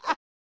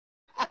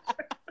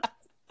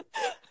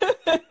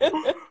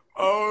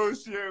 Oh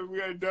shit,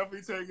 we are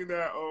definitely taking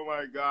that. Oh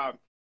my god.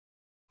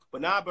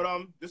 But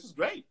this is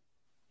great.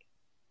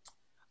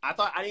 I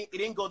thought it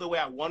didn't go the way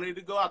I wanted it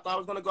to go. I thought I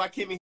was gonna go. I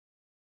came in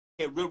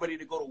here real ready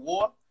to go to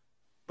war,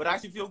 but I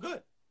actually feel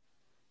good.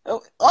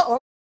 Oh.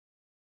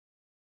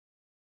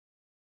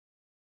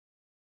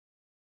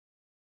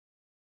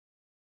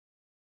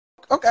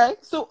 Okay,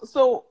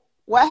 so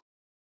what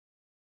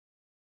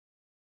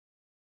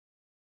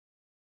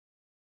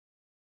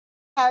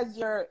has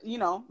your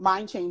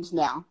mind changed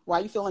now? Why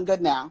are you feeling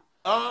good now?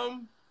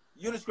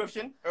 Your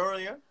description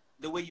earlier,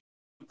 the way you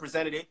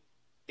presented it,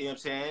 you know what I'm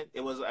saying?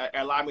 It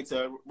allowed me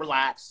to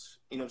relax,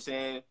 you know what I'm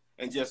saying,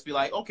 and just be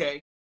like, okay,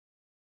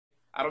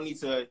 I don't need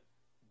to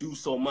do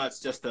so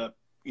much just to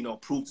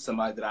prove to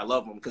somebody that I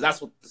love them, because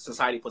that's what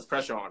society puts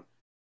pressure on.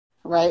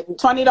 Right.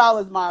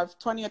 $20, Marv.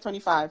 20 or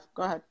 25.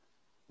 Go ahead.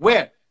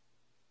 Where?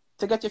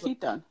 To get your feet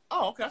done.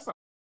 Oh, okay.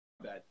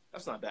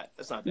 That's not bad.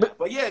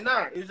 But yeah,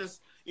 it's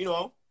just,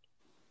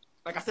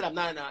 like I said, I'm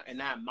not in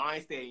that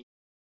mind state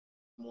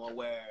anymore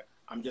where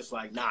I'm just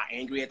like not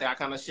angry at that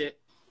kind of shit.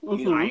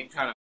 Mm-hmm. I ain't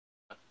trying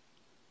to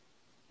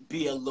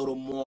be a little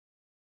more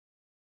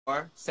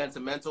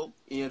sentimental,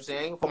 you know what I'm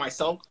saying? For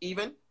myself,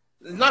 even.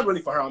 It's not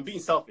really for her. I'm being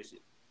selfish,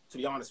 to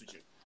be honest with you.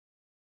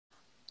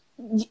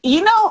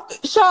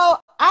 So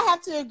I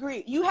have to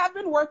agree. You have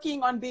been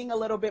working on being a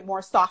little bit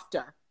more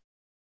softer.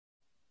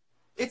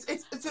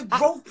 It's a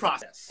growth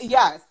process.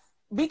 Yes,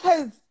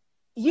 because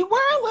you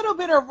were a little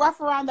bit of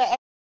rough around the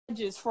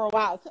edges for a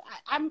while. So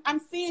I'm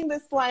seeing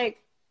this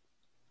like,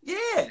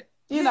 this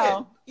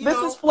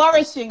is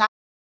flourishing.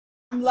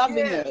 I'm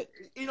loving it.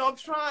 I'm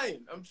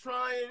trying. I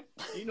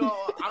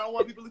don't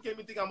want people to look at me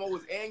and think I'm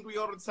always angry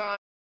all the time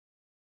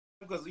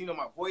because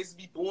my voice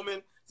be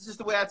booming. It's just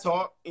the way I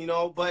talk,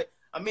 But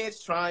I mean,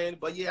 it's trying.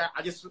 But yeah,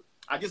 I just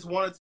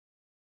wanted to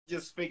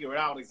just figure it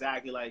out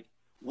exactly like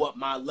what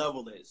my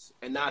level is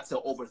and not to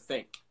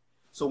overthink.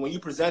 So when you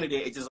presented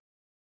it, it just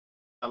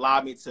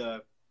allowed me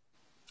to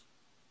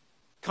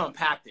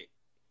compact it,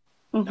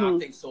 not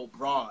think so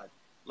broad.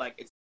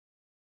 Like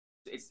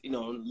it's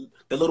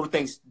the little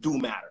things do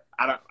matter.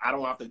 I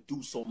don't have to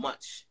do so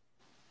much.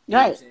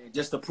 Right.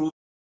 Just to prove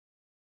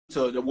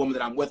to the woman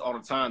that I'm with all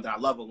the time that I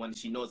love her when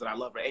she knows that I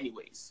love her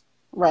anyways.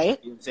 Right.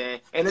 You know what I'm saying?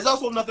 And there's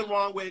also nothing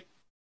wrong with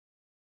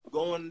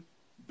going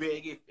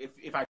big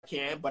if I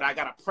can, but I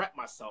gotta prep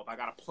myself. I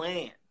gotta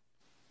plan.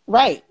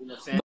 Right. You know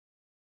what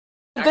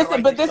I'm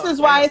saying? This is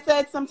why I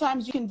said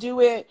sometimes you can do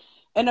it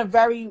in a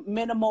very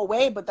minimal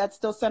way, but that's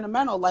still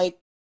sentimental. Like,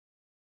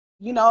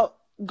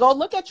 go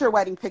look at your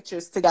wedding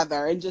pictures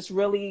together and just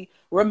really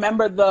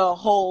remember the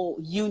whole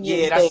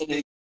union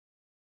thing.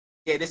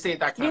 This ain't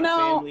that kind of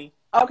family.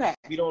 Okay.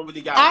 We don't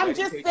really got. I'm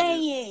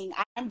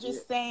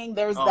just saying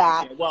there's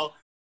that. Okay. Well,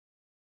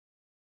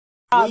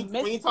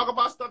 when you talk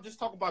about stuff, just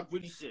talk about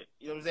gritty shit.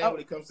 You know what I'm saying?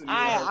 When it comes to me,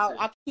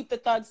 I'll keep the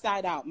thug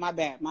side out. My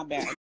bad.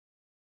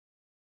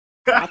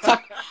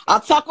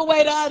 I'll tuck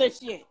away the other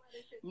shit.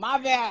 My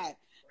bad.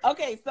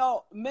 Okay,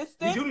 so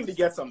Mystic. You do need to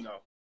get some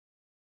though.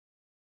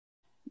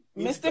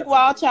 Mystic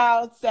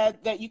Wildchild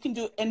said that you can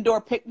do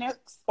indoor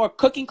picnics or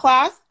cooking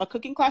class. A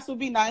cooking class would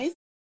be nice.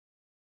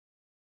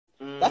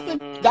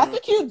 That's a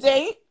cute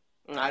date.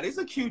 That is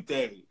a cute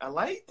date. I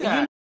like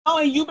that.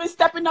 And you've been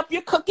stepping up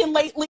your cooking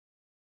lately.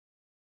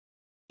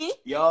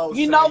 Yo,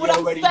 you know what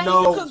I'm saying?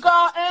 Knows. You could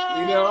go in.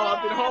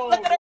 I've been home.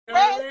 Look at the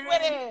rest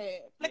with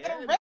it. Look at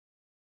the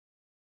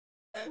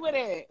rest with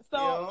it.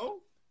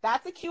 So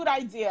that's a cute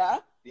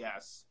idea.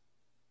 Yes,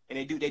 and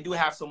they do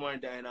have somewhere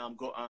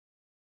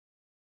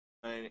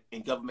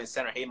in Government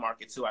Center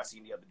Haymarket too. I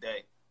seen the other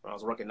day when I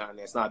was working down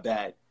there. It's not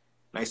bad.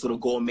 Nice little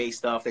gourmet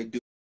stuff they do.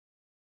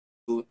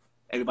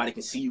 Everybody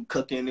can see you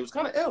cooking. It was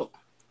kind of ill.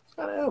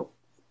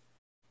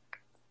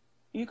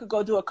 You could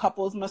go do a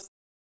couples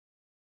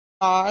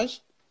massage.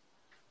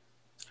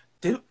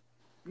 Dude,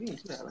 we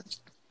didn't do that, right?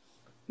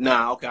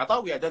 Nah, okay. I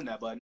thought we had done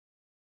that, but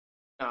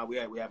nah, we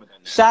haven't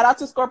done that. Shout out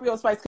to Scorpio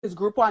Spice because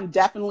Groupon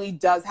definitely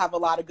does have a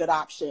lot of good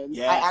options.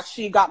 Yes. I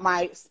actually got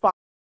my spa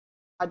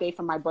day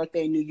for my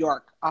birthday in New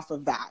York off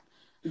of that.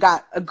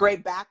 Got a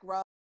great back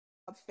rub,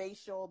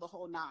 facial, the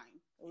whole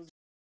nine.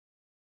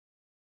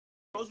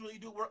 Those really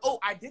do work. Oh,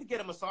 I did get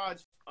a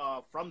massage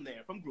from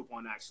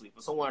Groupon actually,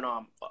 for someone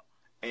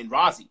in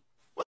Rossi.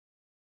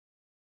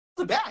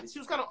 Wasn't bad. She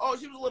was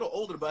she was a little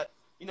older, but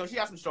she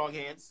has some strong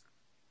hands.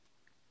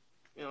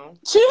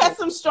 She has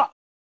some strong.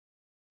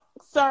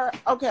 Sir,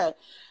 okay.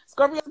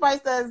 Scorpio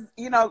Spice says,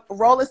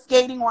 roller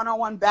skating,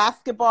 1-on-1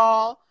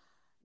 basketball.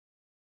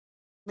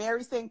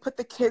 Mary saying, put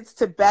the kids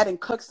to bed and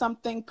cook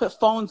something, put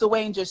phones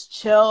away and just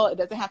chill. It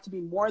doesn't have to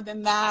be more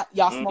than that.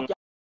 Y'all smoke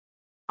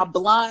y'all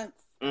blunts.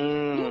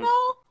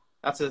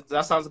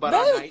 That sounds about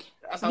our night.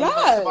 That sounds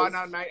about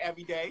our night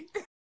every day.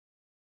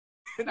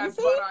 That's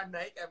about our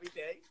night every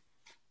day.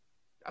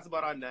 That's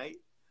about our night.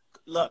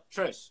 Look,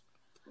 Trish,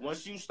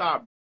 once you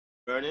start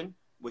burning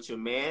with your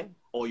man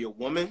or your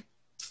woman,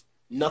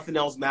 Nothing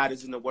else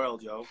matters in the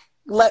world, yo.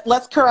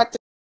 Let's correct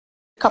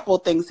a couple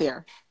of things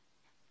here.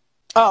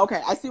 Oh,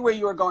 okay. I see where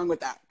you were going with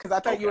that because I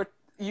thought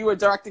you were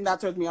directing that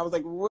towards me. I was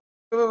like, wait.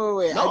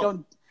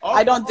 No.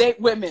 I don't date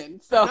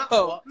women, so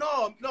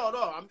no.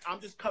 I'm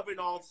just covering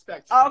all the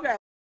spectrum. Okay,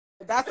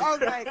 that's all.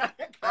 Like,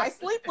 I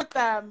sleep with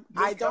them.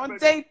 I don't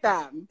date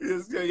them.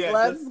 Yeah,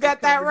 let's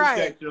get that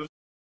right.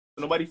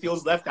 Nobody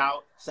feels left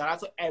out. Shout out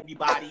to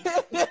everybody.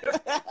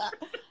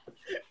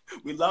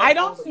 We love. I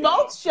don't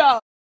smoke, show.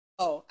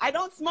 I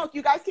don't smoke.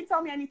 You guys keep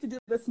telling me I need to do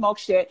the smoke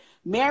shit.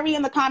 Mary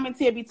in the comments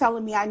here be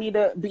telling me I need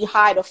to be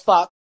high to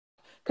fuck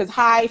because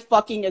high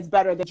fucking is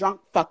better than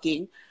drunk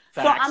fucking.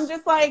 Facts. So I'm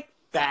just like,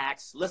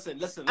 facts.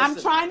 Listen. I'm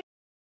trying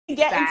to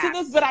get into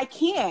this, but I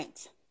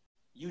can't.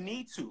 You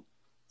need to.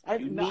 I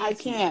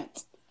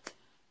can't.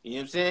 You know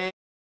what I'm saying?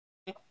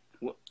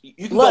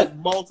 You can go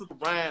multiple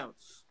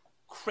rounds.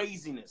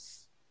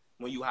 Craziness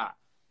when you high.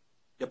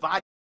 Your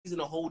body's in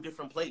a whole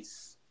different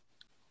place.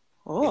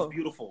 Oh. It's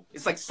beautiful.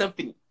 It's like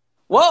symphony.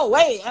 Whoa,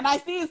 wait. And I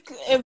see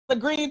it's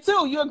agreeing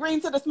too. You agreeing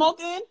to the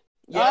smoking?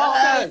 Yes.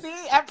 Oh, okay.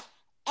 See?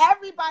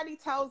 Everybody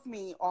tells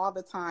me all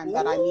the time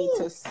that I need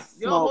to smoke.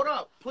 Yo, hold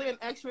up. Play an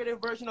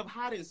X-rated version of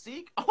hide and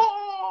seek.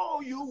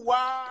 Oh, you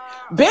wow.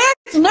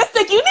 Bitch,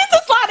 Mystic, you need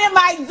to slide in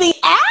my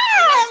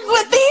DMs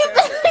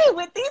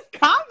with these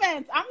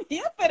comments. I'm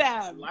here for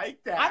them.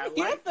 Like that. I'm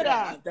here for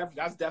them.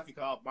 That's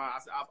definitely called I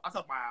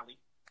took my alley.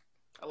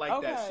 I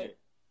like that shit.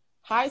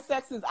 High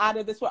sex is out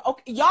of this world.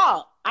 Okay,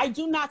 y'all, I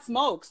do not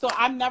smoke, so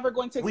I'm never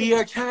going to. We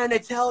are trying to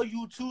tell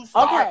you to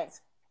start.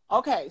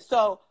 Okay.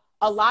 So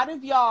a lot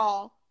of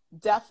y'all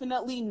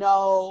definitely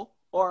know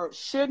or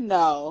should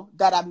know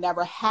that I've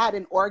never had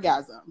an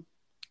orgasm.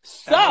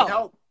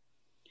 So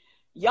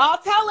y'all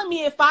telling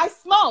me if I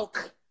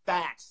smoke,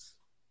 facts,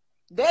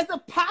 there's a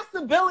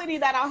possibility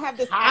that I'll have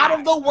this out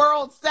of the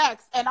world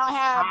sex and I'll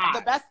have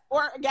the best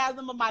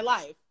orgasm of my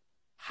life.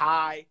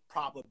 High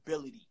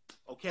probability.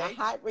 Okay.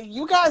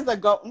 You guys are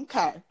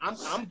okay. I'm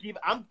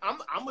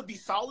gonna be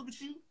solid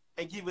with you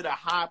and give it a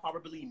high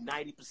probability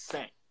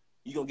 90%.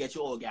 You're gonna get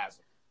your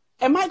orgasm.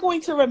 Am I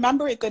going to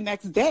remember it the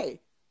next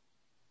day?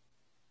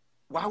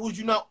 Why would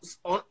you not?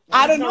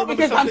 I don't know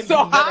because I'm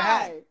so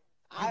high.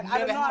 I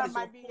don't know. I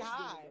might be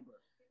high.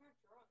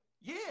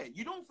 Yeah,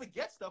 you don't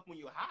forget stuff when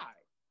you're high.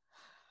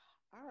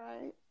 All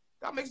right.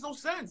 That makes no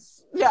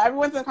sense. Yeah,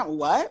 everyone's gonna come.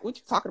 What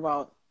you talking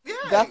about? Yeah.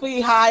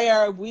 Definitely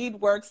higher. Weed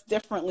works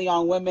differently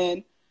on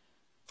women.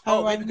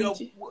 Oh, baby girl,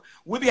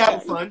 we'll be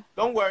having fun.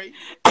 Don't worry.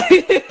 We'll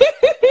be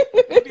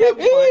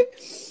having fun.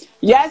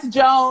 Yes,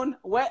 Joan.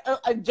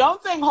 Joan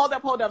saying, hold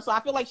up. So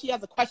I feel like she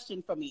has a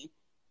question for me.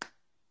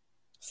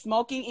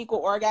 Smoking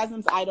equal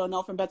orgasms? I don't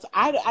know from Betsy.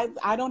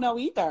 I don't know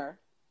either.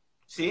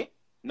 See?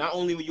 Not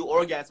only will you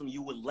orgasm,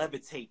 you will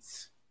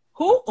levitate.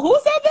 Who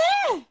said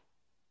that?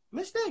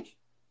 Mystic.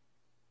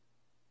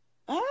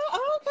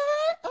 Oh,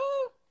 okay.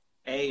 Oh.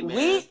 Hey,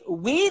 man.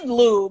 Weed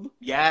lube.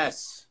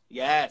 Yes.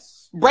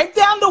 Break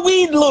down the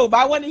weed lube.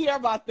 I want to hear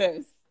about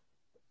this.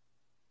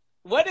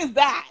 What is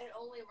that? It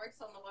only works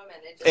on the women.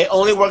 It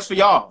only works for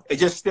y'all. It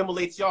just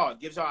stimulates y'all.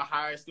 It gives y'all a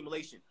higher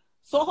stimulation.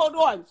 So hold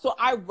on. So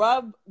I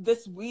rub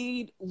this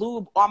weed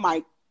lube on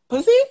my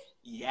pussy?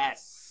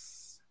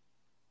 Yes.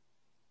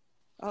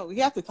 Oh, we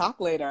have to talk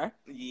later.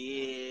 Yeah,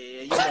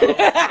 you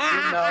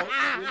know.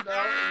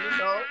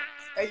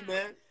 Hey,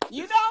 man.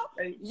 You know,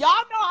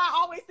 y'all know I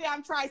always say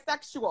I'm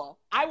trisexual.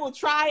 I will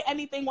try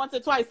anything once or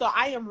twice, so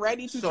I am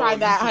ready to try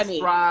that, honey.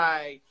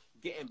 Try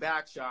getting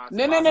back shots.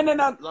 No.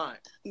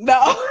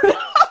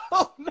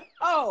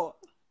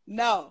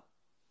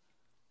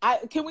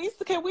 Can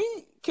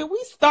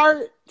we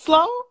start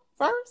slow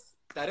first?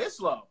 That is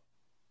slow.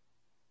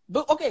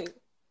 But okay.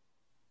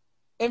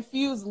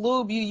 Infused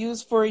lube you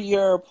use for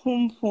your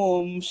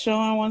poom.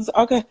 Showing ones.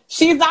 Okay.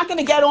 She's not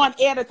gonna get on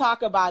air to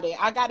talk about it.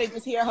 I gotta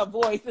just hear her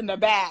voice in the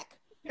back.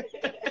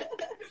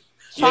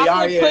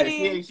 Chocolate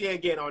pudding. She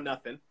ain't getting on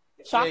nothing.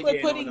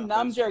 Chocolate pudding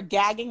numbs your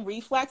gagging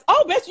reflex.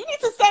 Oh, bitch, you need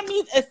to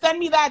send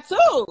me that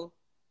too.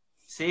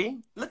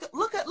 See, look at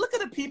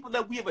the people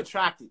that we have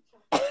attracted.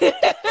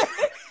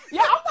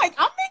 Yeah,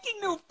 I'm making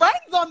new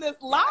friends on this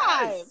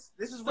live. Yes,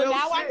 this is real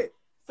shit.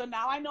 So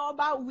now I know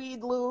about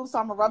weed lube, so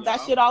I'm gonna rub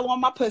that shit all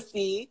on my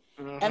pussy.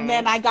 Mm-hmm. And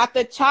then I got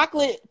the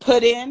chocolate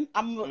pudding.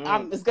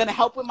 It's gonna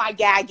help with my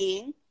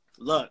gagging.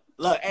 Look,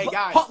 hey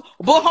guys.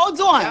 But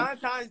hold on.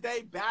 Valentine's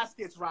Day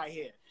baskets right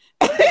here.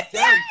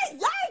 Yes.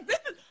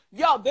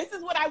 This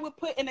is what I would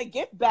put in a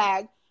gift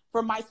bag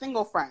for my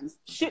single friends.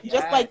 Shit,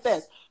 just like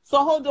this.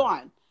 So hold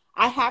on.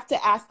 I have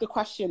to ask a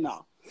question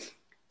though.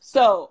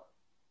 So,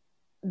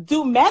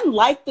 do men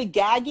like the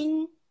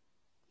gagging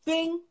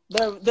thing?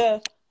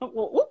 Okay.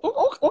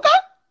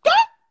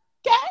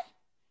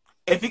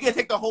 If you can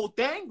take the whole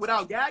thing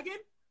without gagging,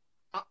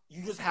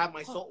 you just have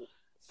my soul.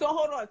 So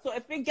hold on. So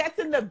if it gets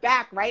in the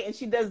back, right, and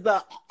she does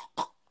the,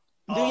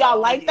 do y'all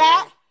like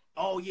that?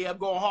 Oh yeah, I'm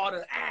going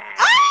harder.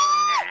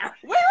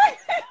 Wait.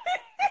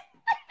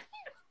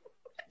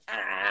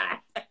 I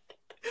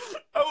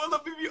will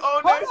love you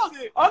on that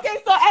shit.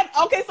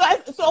 Okay,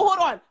 so hold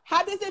on.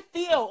 How does it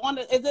feel feel on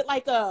the? Is it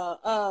like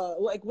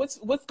like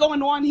what's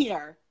going on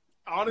here?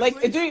 Honestly,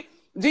 like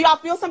do y'all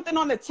feel something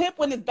on the tip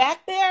when it's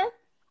back there?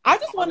 I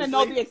just want to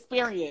know the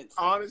experience.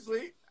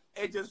 Honestly,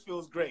 it just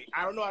feels great.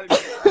 I don't know how to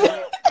describe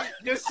it.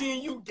 Just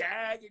seeing you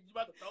gag and you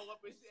about to throw up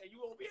and shit, and you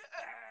won't be.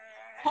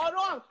 Hold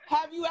on.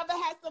 Have you ever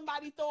had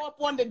somebody throw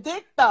up on the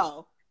dick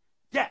though?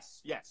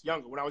 Yes.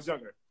 Younger, when I was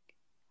younger.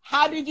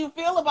 How did you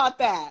feel about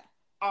that?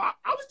 I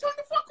was trying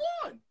to fuck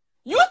on.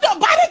 You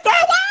about to throw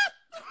up?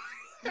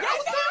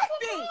 That's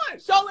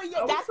nasty.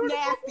 Shola, that's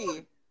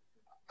nasty.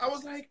 I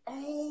was like,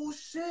 oh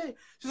shit.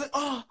 She's like,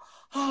 oh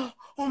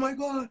my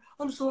god,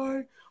 I'm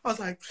sorry. I was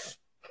like,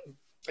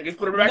 I just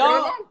put it back in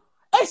her mouth.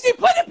 And she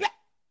put it back.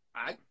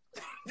 I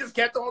just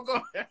kept on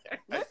going.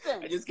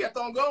 Listen, I just kept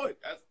on going.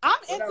 I'm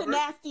into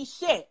nasty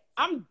shit.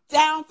 I'm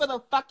down for the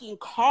fucking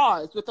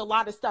cars with a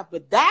lot of stuff,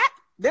 but there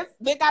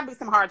gotta be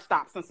some hard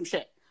stops and some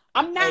shit.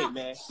 I'm not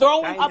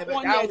throwing up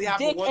on your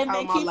dick and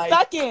then keep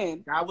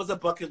sucking. That was a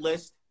bucket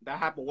list. That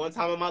happened one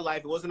time in my life.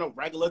 It wasn't a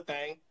regular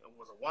thing. It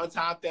was a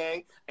one-time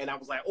thing. And I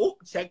was like, oh,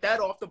 check that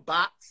off the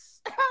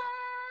box.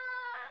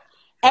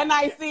 And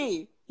I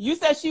see. You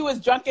said she was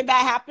drunk and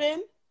that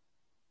happened?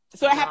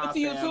 So it happened to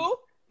you too?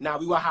 Nah,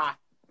 we were high.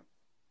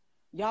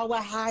 Y'all were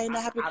high and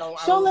that happened?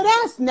 Shola,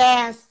 that's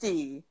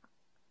nasty.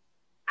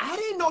 I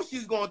didn't know she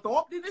was going to throw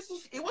up. It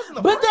wasn't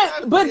the first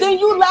time. But then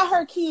you let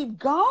her keep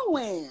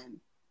going.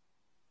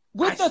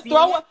 With the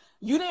throw up.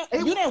 You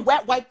didn't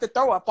wet wipe the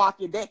throw up off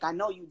your dick. I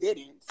know you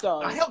didn't.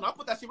 So hell no, I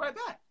put that shit right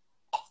back.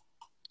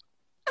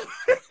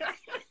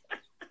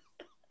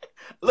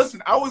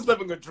 Listen, I was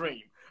living a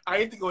dream. I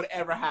didn't think it would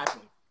ever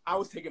happen. I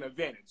was taking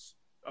advantage.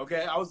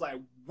 Okay? I was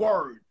like,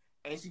 word.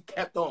 And she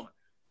kept on.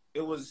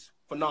 It was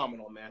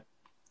phenomenal, man.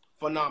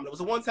 Phenomenal. It was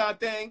a one-time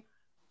thing.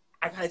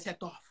 I got it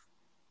checked off.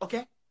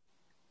 Okay?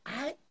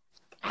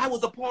 I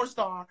was a porn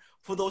star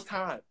for those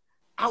times.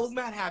 I was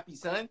mad happy,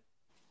 son.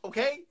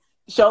 Okay?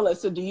 Shola,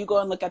 so do you go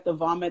and look at the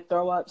vomit,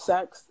 throw up,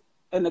 sex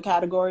in the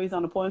categories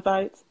on the porn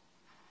sites?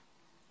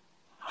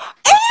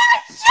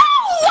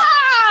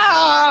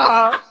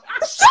 Shola!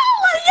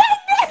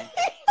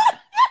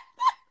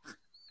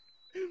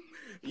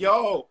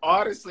 Yo,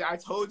 honestly, I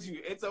told you,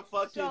 it's a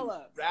fucking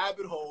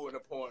rabbit hole in a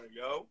porn,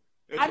 yo.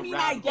 I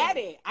get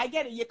it. I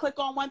get it. You click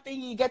on one thing,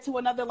 you get to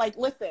another. Like,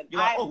 listen,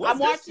 I'm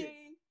watching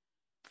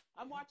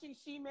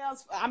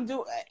She-Males.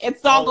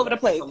 It's all over the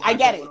place. I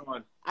get it.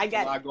 I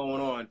get it. A lot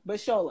going on. But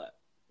Shola,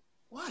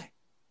 what?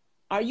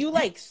 Are you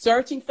like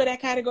searching for that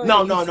category?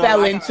 No.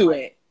 Fell into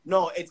it.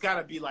 No, it's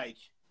gotta be like,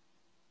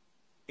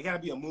 it gotta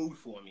be a mood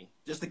for me,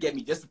 just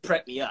to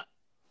prep me up.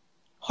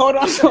 Hold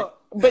on,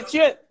 but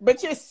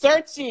you're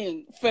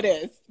searching for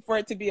this for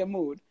it to be a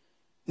mood.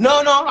 No,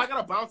 I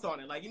gotta bounce on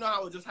it. Like, you know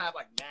how it just have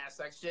like mad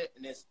sex shit,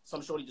 and then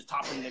some shorty just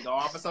topping the nigga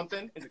off or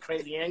something. It's a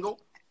crazy angle,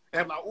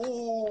 and I'm like,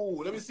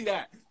 ooh, let me see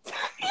that. The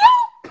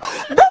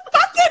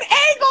fucking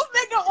angles,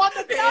 nigga, on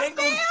the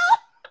thumbnail.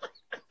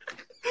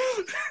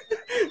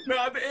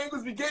 No, the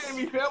angles be getting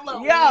me. I'm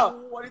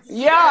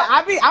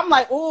like, I'm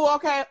like, ooh,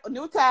 okay,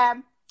 new tab.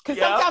 Because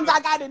sometimes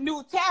I got a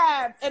new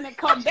tab and then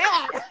come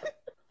back.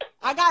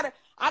 I gotta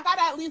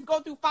at least go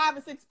through 5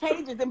 or 6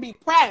 pages and be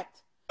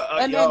prepped,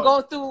 and then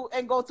go through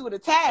the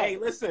tab. Hey,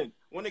 listen,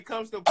 when it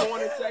comes to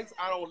porn and sex,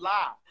 I don't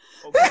lie.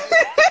 Okay,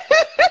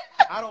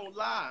 I don't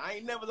lie. I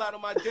ain't never lied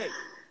on my dick.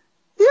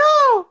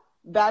 Yo,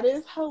 that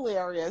is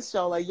hilarious,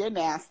 Shola. You're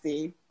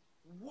nasty.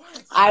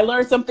 What? I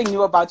learn something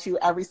new about you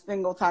every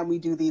single time we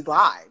do these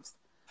lives.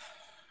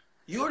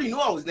 You already knew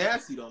I was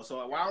nasty though,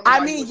 so why don't I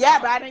mean, yeah,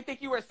 but I didn't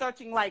think you were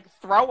searching like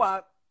throw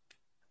up.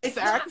 It's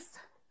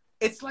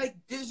like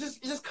it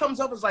just comes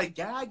up as like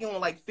gagging on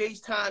like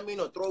FaceTiming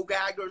or throw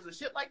gaggers or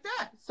shit like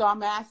that. So I'm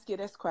gonna ask you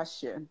this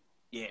question.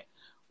 Yeah.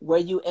 Were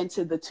you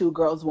into the 2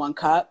 Girls 1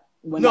 Cup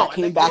when that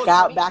came back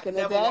out back in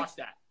the day? Never watched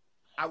that.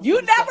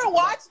 You never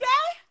watched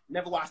that?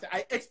 Never watched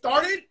it. It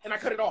started and I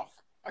cut it off.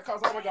 I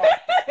was like, oh my god.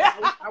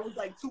 I was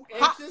like too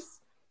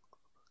anxious.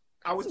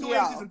 I was too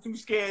anxious and too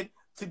scared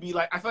to be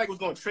like, I feel like it was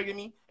going to trigger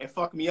me and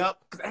fuck me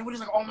up. Because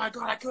everybody's like, oh my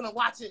god, I couldn't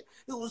watch it.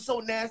 It was so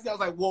nasty. I was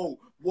like, whoa.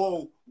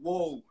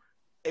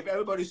 If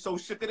everybody's so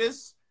sick of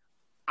this,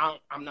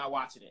 I'm not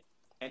watching it.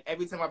 And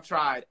every time I've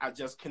tried, I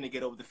just couldn't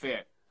get over the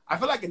fear. I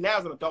feel like now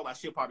as an adult, I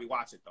should probably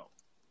watch it though.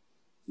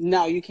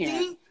 No, you can't.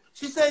 See?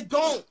 She said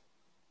don't.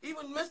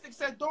 Even Mystic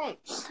said don't.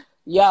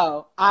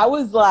 Yo, I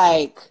was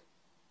like,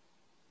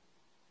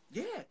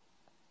 yeah.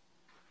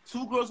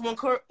 2 Girls, 1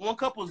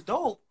 Cup was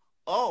dope.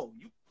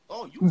 You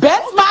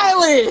Bet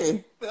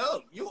Smiley.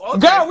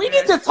 Girl, we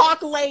need to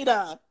talk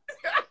later.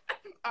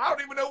 I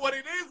don't even know what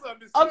it is on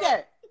this.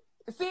 Okay.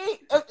 See,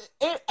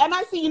 and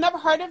I see you never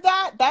heard of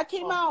that. That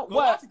came out.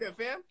 What? That,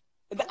 fam.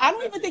 I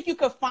don't even think you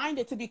could find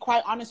it. To be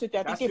quite honest with you,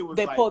 I think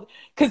they pulled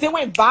because it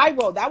went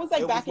viral. That was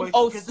like back in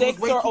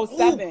 06 or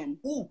 07.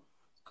 Ooh!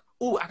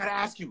 I gotta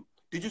ask you.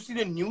 Did you see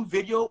the new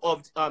video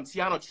of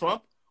Tiana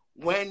Trump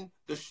when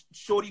the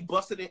shorty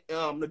busted it?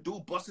 The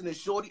dude busted the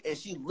shorty and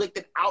she licked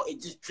it out. It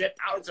just dripped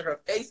out into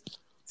her face.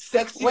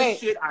 Sexiest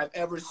shit I've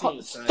ever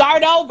seen.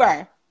 Start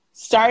over.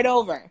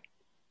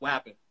 What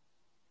happened?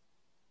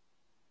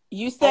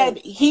 You said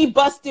he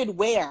busted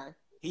where?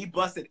 He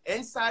busted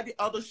inside the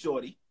other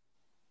shorty.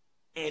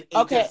 And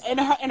in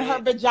her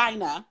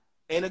vagina.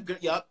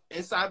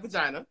 Inside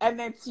vagina. And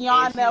then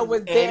Tiana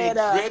was there. And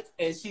it dripped,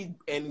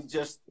 and he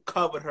just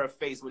covered her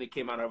face when it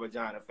came out of her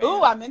vagina.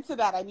 Ooh, I'm into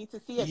that. I need to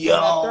see it.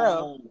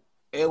 Yo,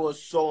 it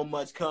was so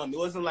much cum. It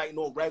wasn't like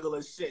no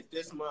regular shit.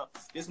 This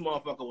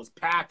motherfucker was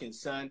packing,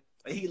 son.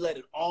 And he let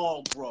it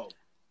all grow.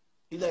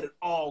 He let it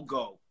all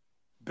go.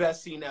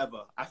 Best scene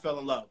ever. I fell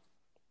in love.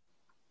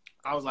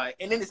 I was like,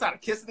 and then they started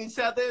kissing each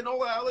other and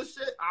all that other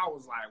shit. I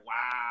was like, wow.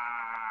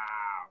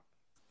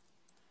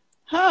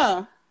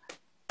 Huh.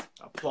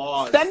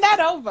 Applause. Send that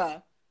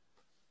over.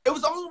 It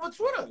was all over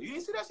Twitter. You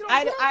didn't see that shit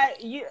on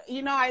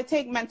Twitter? I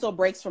take mental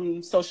breaks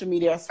from social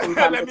media from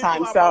time to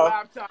time. So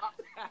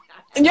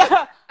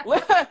yeah.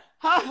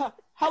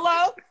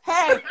 Hello?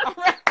 Hey.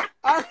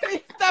 All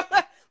right.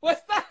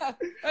 What's up?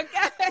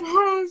 Okay.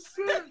 Oh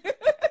shit.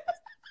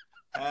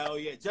 Hell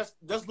yeah. Just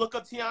look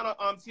up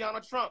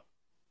Tiana Trump.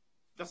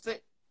 That's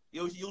it.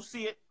 You'll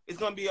see it. It's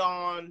gonna be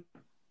on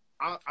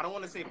I don't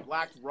want to say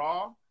Black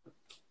Raw,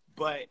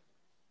 but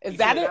is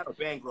that it? Or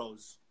Bang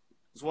Bros.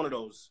 It's one of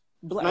those.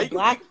 You can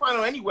find it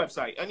on any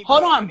website.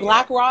 Hold on,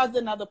 Black Raw is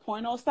another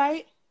porno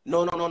site?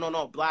 No.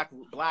 Black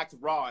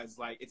Raw is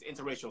like it's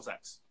interracial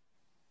sex.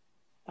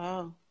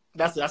 Oh.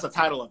 That's the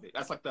title of it.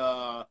 That's like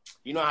how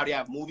they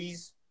have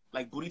movies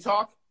like Booty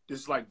Talk? This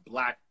is like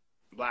black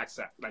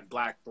sex, like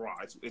Black Raw.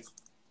 It's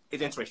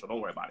interracial.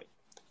 Don't worry about it.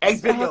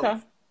 Xvideos. Okay.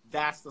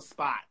 That's the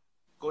spot.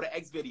 Go to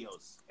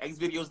Xvideos.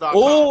 Xvideos.com.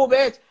 Oh,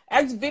 bitch.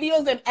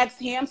 Xvideos and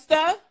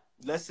Xhamster?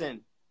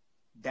 Listen,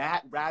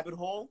 that rabbit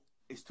hole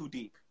is too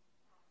deep.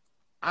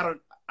 I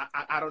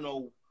don't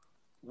know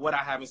what I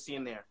haven't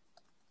seen there.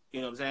 You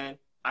know what I'm saying?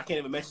 I can't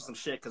even mention some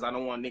shit because I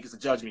don't want niggas to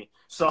judge me.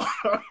 So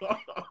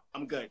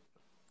I'm good.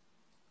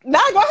 Nah,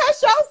 go ahead,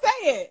 say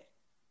it.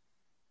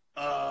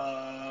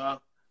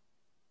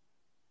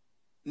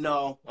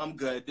 No, I'm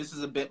good. This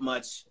is a bit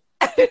much.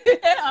 Okay.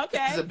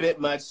 This is a bit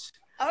much.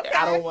 Okay.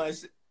 I don't want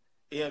to.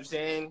 You know what I'm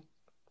saying?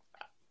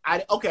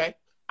 Okay.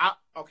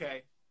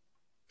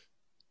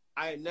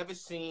 I had never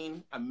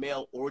seen a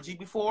male orgy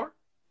before.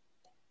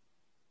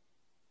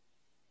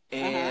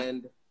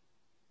 And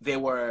there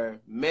were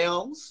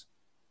males,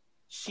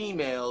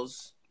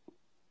 she-males,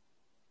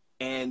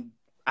 and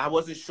I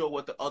wasn't sure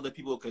what the other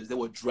people, because they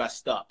were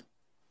dressed up.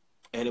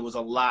 And there was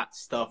a lot of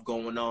stuff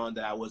going on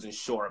that I wasn't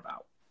sure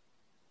about.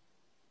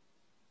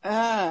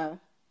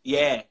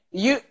 Yeah.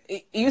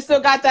 You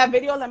still got that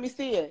video? Let me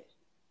see it.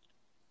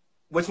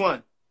 Which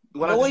one?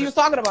 What were you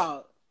talking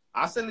about?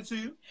 I'll send it to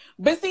you.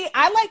 But see,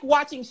 I like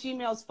watching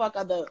she-males fuck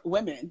other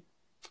women.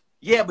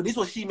 Yeah, but these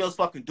were she-males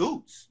fucking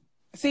dudes.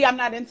 See, I'm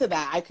not into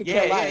that. I could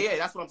care less. Yeah.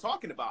 That's what I'm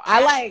talking about.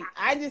 I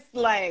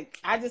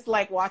just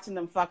like watching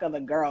them fuck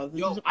other girls.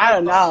 I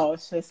don't know.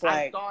 It's just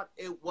like I thought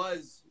it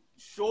was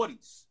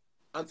shorties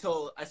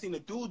until I seen the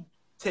dude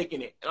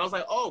taking it, and I was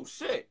like, oh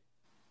shit,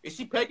 is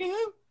she pegging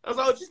him? I was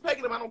like, oh, if she's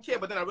pegging him, I don't care.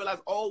 But then I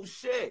realized, oh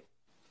shit,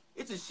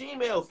 it's a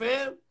she-male,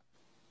 fam.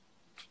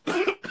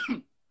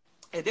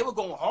 And they were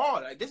going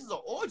hard. Like, this is an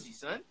orgy,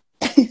 son.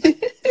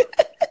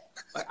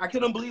 Like, I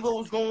couldn't believe what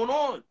was going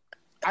on.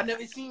 I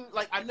never seen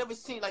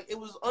it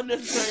was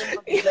unnecessary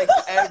sex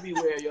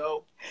everywhere,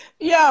 yo.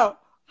 Yo,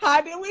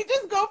 how did we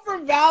just go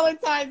from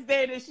Valentine's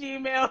Day to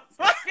she-males?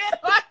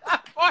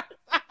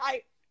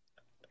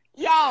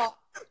 Yo.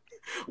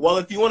 Well,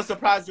 if you want to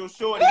surprise your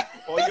shorty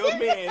or your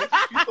man,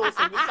 you throw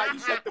some. This is how you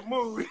set the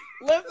mood.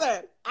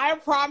 Listen, I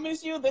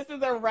promise you, this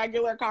is a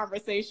regular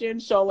conversation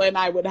Shola and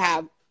I would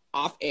have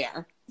off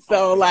air.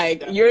 So,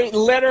 you're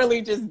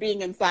literally just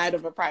being inside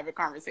of a private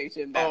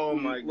conversation. Oh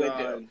my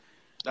god,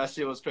 that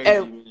shit was crazy,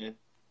 man.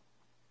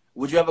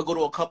 Would you ever go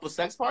to a couple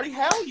sex party?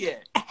 Hell yeah.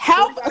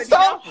 So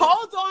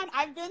hold on,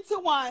 I've been to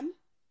one,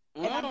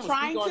 and I'm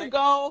trying to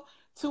go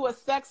to a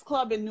sex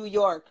club in New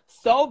York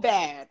so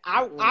bad.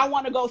 I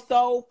want to go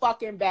so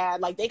fucking bad.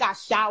 Like, they got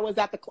showers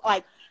at the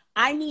like.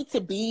 I need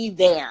to be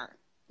there.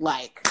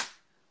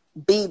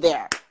 Be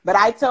there. But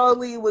I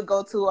totally would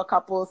go to a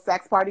couple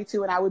sex party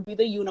too, and I would be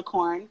the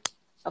unicorn,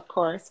 of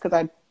course, because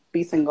I'd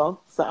be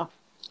single. So,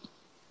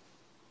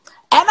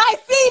 and I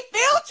see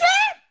Field Trip.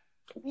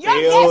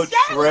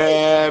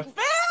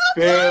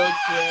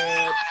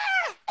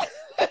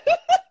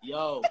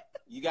 Yo,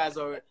 you guys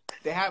are.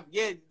 They have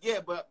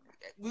but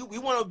we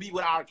want to be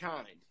with our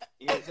kind.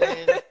 You know what I'm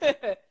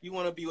saying? You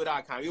want to be with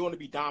our kind. You want to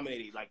be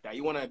dominated like that.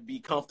 You want to be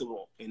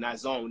comfortable in that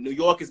zone. New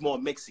York is more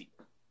mixy.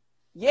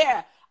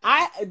 Yeah.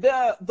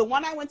 The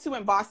one I went to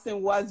in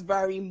Boston was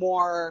very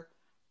more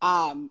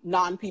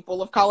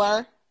non-people of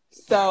color.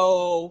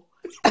 So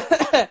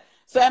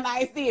and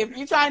I see if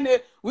you're trying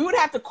to, we would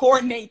have to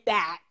coordinate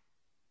that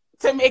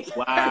to make it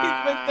very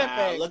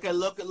specific.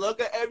 Look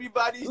at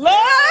everybody's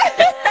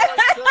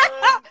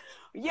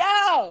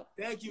Yo.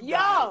 Thank you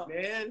guys,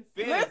 man.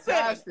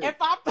 Fantastic. Listen, if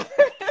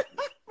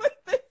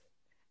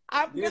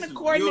I'm going to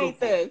coordinate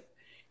this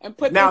and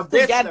put this together.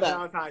 Now, this is a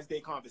Valentine's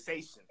Day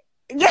conversation.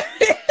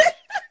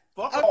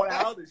 Fuck all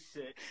that other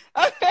shit.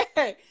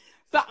 Okay.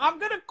 So I'm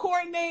going to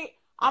coordinate.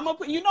 I'm gonna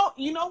put, you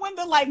know when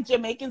the like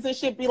Jamaicans and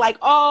shit be like,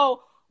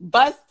 oh,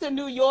 bus to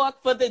New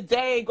York for the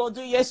day, go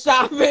do your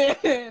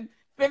shopping,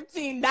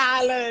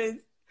 $15,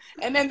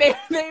 and then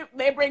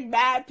they bring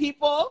mad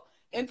people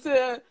onto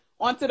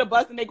the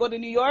bus and they go to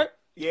New York.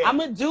 Yeah, I'm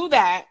gonna do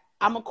that.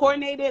 I'm gonna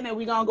coordinate it, and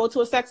we're gonna go to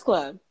a sex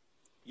club.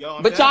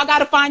 But y'all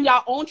gotta find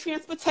your own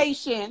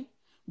transportation.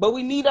 But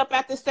we meet up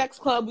at the sex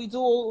club. We do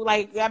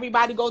like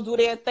everybody go do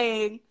their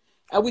thing,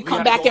 and we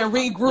come back and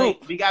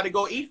regroup. We gotta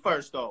go eat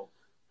first though.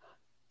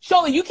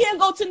 Surely you can't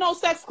go to no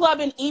sex club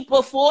and eat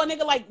before,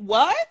 nigga. Like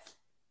what?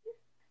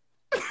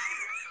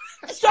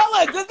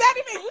 Shola, does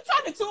that mean you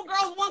talking 2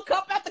 girls 1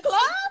 cup at the club?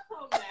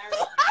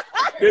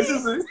 This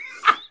is it.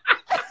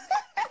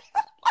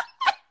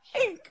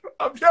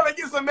 I'm trying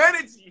to get some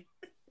energy.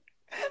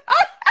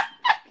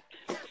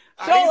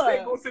 I didn't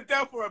say go sit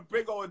down for a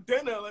big old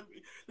dinner.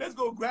 Let's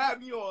go grab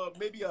me or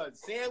maybe a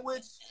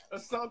sandwich or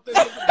something.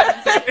 No,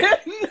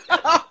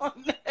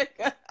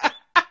 nigga.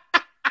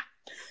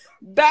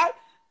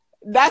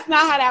 That's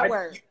not how that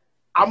works.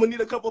 I'm gonna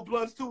need a couple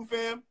blunts too,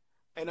 fam.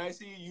 And I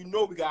see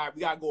we got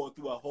go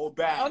through a whole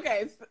bag.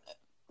 Okay.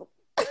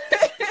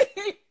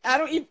 I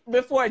don't eat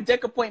before a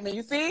dick appointment.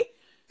 You see,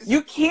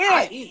 you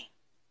can't.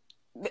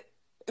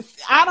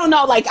 I don't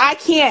know. Like I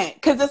can't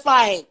because it's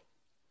like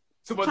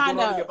too much going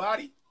on in your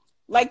body.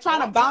 Like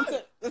trying to bounce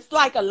it. It's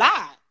like a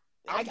lot.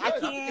 I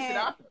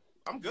can't.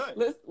 I'm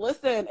good.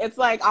 Listen, it's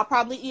like I'll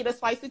probably eat a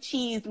slice of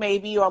cheese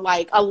maybe or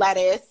like a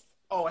lettuce.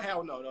 Oh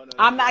hell no.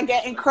 I'm not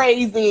getting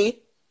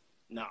crazy.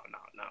 No.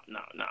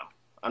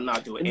 I'm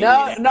not doing any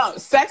of that. No.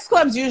 Sex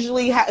clubs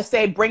usually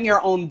say bring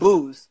your own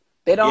booze.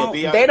 They don't.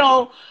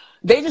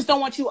 They just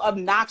don't want you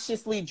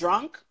obnoxiously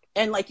drunk,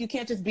 and like you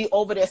can't just be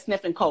over there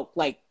sniffing coke.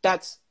 Like none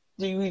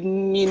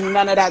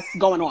of that's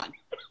going on.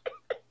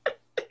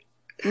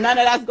 None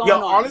of that's going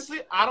on. Honestly,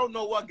 I don't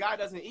know what guy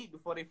doesn't eat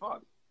before they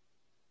fuck.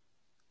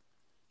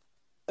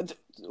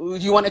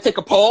 You want to take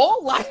a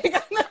poll? Like,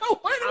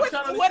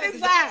 what is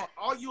that?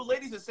 All you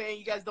ladies are saying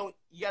you guys don't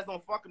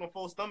fuck on a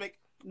full stomach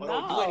or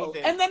don't do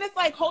anything. And then it's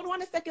like, hold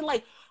on a second.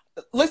 Like,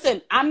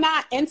 listen, I'm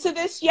not into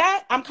this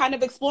yet. I'm kind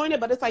of exploring it,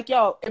 but it's like,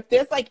 yo, if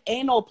there's like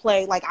anal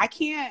play, like I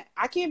can't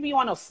be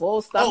on a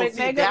full stomach,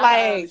 nigga. Like,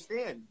 I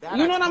understand.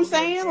 You know what I'm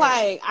saying? Understand.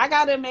 Like, I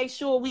gotta make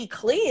sure we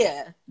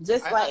clear.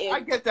 I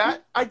get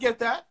that. I get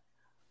that.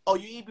 Oh,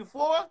 you eat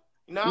before?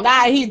 No.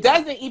 Nah, he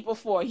doesn't eat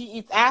before. He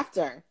eats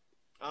after.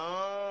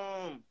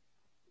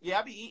 Yeah,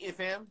 I be eating,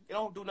 fam. It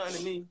don't do nothing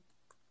to me.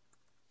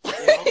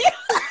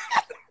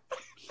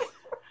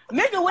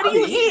 Nigga, what are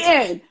you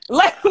eating?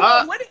 Like,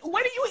 what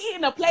are you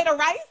eating? A plate of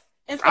rice?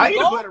 And I eat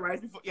a plate of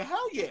rice before. Yeah,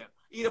 hell yeah.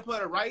 Eat a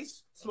plate of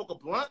rice, smoke a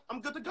blunt. I'm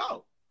good to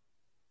go.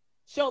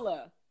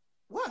 Shola,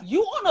 what?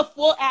 You on a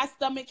full ass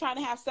stomach trying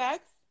to have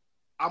sex?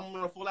 I'm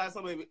on a full ass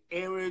stomach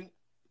airing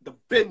the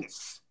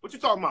business. What you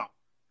talking about?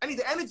 I need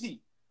the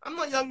energy. I'm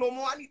not young no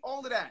more. I need all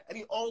of that. I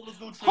need all those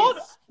nutrients. Hold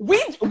on.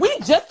 We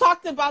just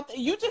talked about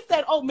you just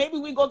said, oh, maybe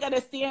we go get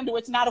a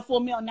sandwich, not a full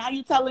meal. Now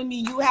you telling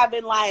me you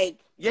having like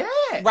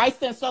rice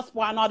and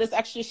suspo and all this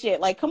extra shit.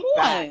 Like, come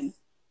on.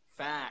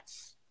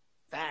 Facts.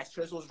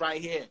 Crystal's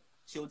right here.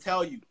 She'll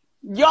tell you.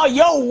 Yo,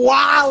 you're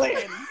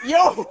wildin'.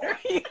 You're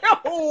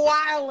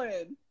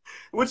wildin'.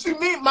 What you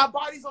mean? My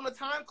body's on a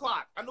time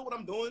clock. I know what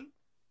I'm doing.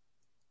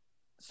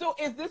 So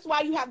is this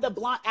why you have the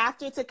blunt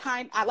after to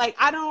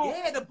I don't...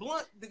 Yeah,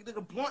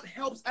 the blunt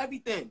helps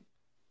everything.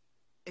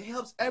 It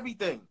helps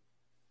everything.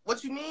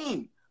 What you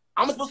mean?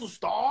 I'm supposed to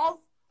starve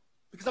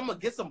because I'm going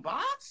to get some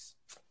box?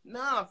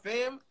 Nah,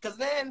 fam. Because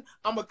then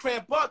I'm going to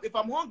cramp up if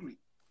I'm hungry.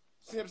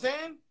 See what I'm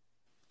saying?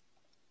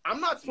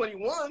 I'm not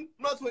 21. I'm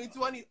not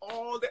 22. I need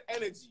all the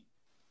energy.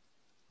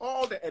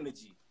 All the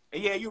energy.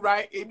 And yeah, you're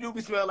right. It do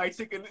be smell like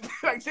chicken.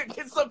 Like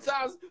chicken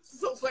sometimes.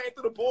 So slaying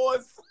through the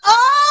boards.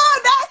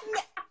 Oh,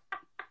 that's...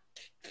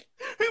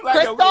 Like,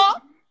 Crystal,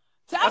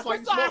 tell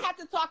Crystal I have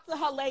to talk to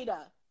her later.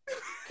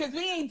 Because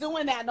we ain't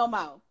doing that no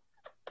more.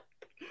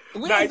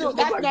 That's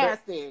like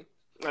nasty.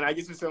 And I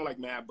just smell like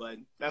mad bud.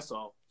 That's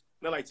all.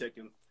 Not like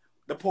chicken.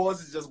 The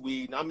pause is just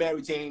weed. I'm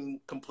Mary Jane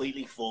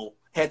completely full.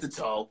 Head to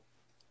toe.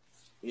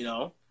 You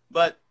know?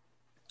 But,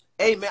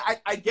 hey, man,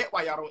 I get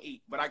why y'all don't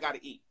eat. But I got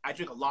to eat. I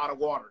drink a lot of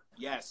water.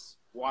 Yes.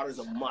 Water is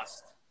a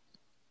must.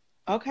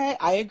 Okay,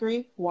 I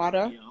agree.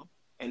 Water. You know?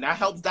 And that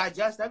helps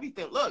digest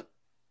everything. Look.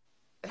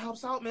 It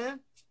helps out, man.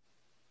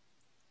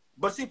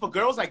 But see, for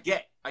girls, I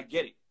get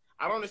it.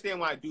 I don't understand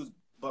why dudes,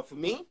 but for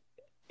me,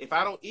 if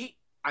I don't eat,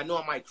 I know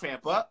I might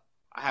cramp up.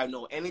 I have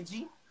no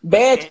energy.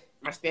 Bitch.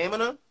 My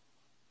stamina.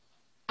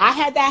 I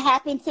had that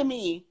happen to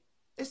me.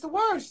 It's the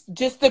worst.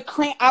 Just the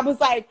cramp. I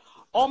was like,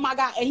 oh my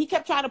God. And he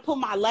kept trying to pull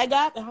my leg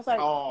up. And I was like,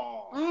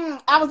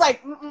 I was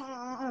like,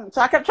 So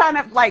I kept trying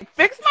to like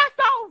fix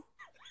myself.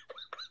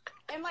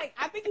 And like,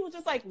 I think he was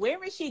just like,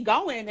 where is she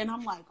going? And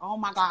I'm like, oh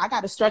my God, I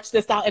got to stretch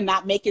this out and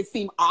not make it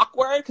seem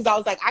awkward. Cause I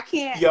was like, I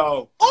can't.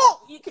 Yo.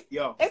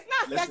 It's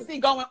not sexy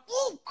going,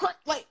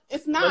 like,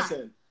 it's not.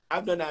 Listen,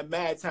 I've done that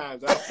mad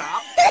times. I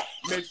stopped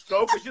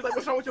mid-stroke. And she's like,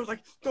 what's wrong with you? I was like,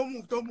 don't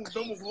move.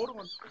 Hold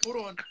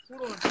on.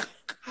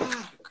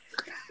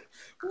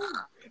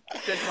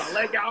 Stretch my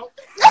leg out.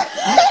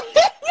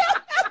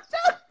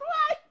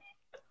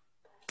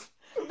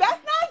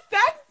 That's not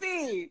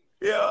sexy.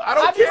 Yeah, I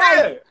don't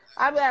care.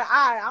 I'd be like,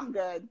 all right, I'm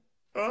good.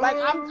 Like,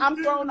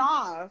 I'm thrown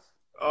off.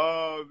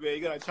 Oh, man,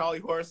 you got a Charlie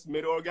horse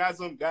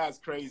mid-orgasm? That's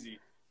crazy.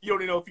 You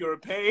don't even know if you're in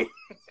pain.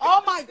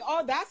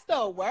 Oh, that's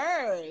the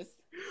worst.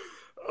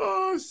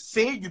 Oh,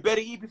 see, you better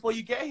eat before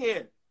you get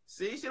here.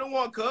 See, she don't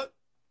want to cook.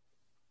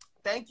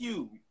 Thank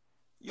you.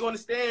 You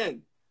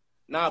understand?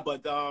 Nah,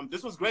 but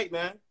this was great,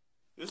 man.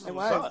 This was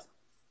what's up.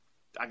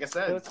 Like I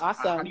said, it was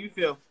awesome. How do you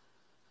feel?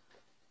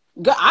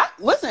 Good.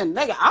 Listen,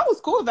 nigga, I was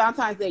cool with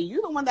Valentine's Day.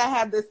 You the one that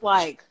had this,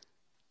 like,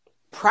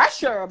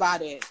 pressure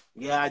about it.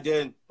 Yeah, I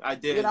did.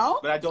 You know?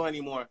 But I don't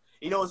anymore.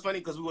 You know, it's funny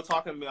because we were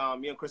talking, me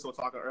and Chris were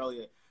talking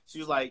earlier. She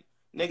was like,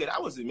 nigga,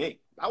 that wasn't me.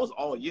 That was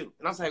all you.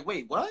 And I was like,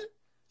 wait, what?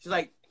 She's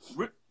like,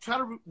 try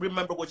to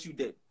remember what you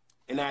did.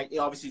 And I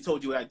obviously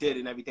told you what I did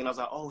and everything. I was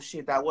like, oh,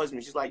 shit, that was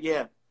me. She's like,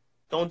 yeah,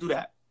 don't do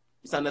that.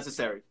 It's not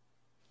necessary.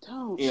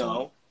 Don't. You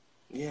know?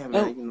 Yeah,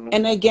 man. And, you know.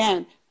 and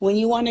again, when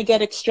you want to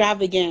get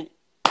extravagant,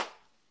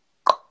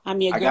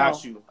 I'm your girl. I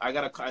got you.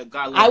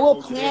 I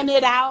will plan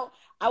it out.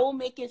 I will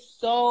make it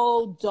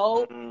so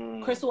dope.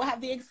 Crystal will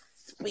have the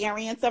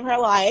experience of her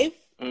life.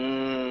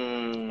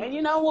 And,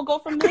 you know, we'll go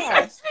from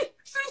there. She's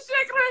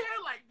shaking her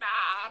head like,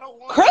 nah, I don't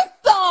want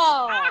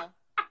Crystal!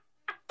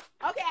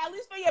 Okay, at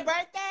least for your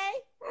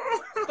birthday.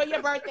 For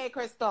your birthday,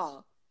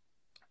 Crystal.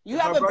 You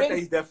have her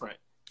birthday's different.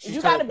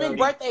 You got a big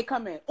birthday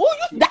coming. Oh,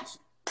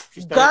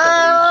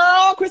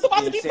 girl, Crystal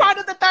about to be part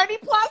of the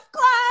 30+ club.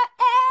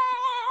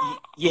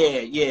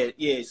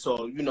 Yeah.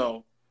 So, you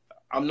know,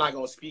 I'm not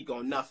going to speak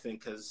on nothing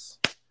because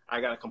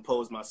I got to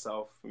compose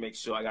myself and make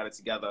sure I got it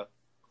together.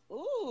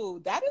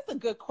 Ooh, that is a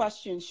good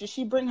question. Should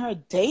she bring her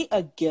date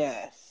a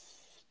gift?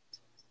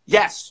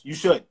 Yes, you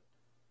should.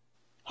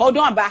 Hold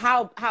on, but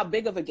how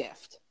big of a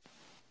gift?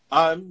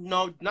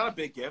 No, not a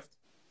big gift.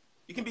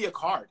 It can be a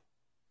card.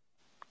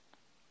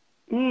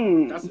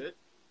 That's it.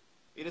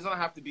 It doesn't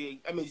have to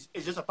be. I mean,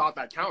 it's just a thought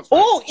that counts.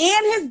 Right? Oh,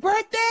 and his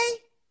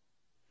birthday?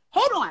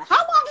 Hold on. How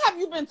long have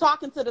you been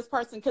talking to this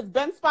person? Because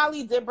Ben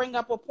Spiley did bring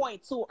up a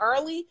point too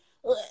early.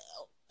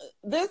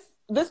 This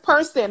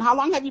person, how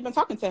long have you been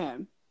talking to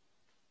him?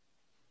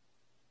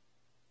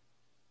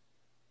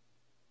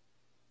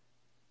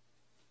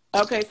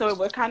 Okay, so it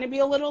would kind of be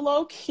a little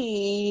low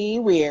key,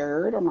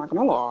 weird. I'm not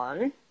gonna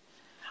lie,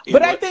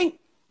 but I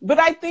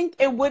think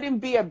it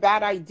wouldn't be a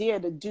bad idea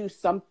to do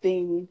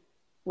something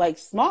like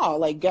small,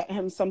 like get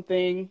him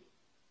something.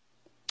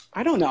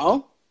 I don't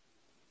know.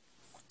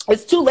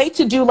 It's too late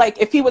to do like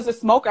if he was a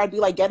smoker, I'd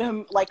be like get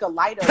him like a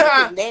lighter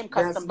with his name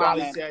custom on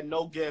it. Said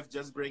no gift,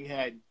 just bring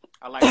head.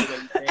 I like the way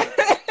you think.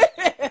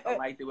 I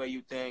like the way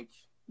you think.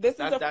 This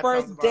is a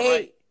first date.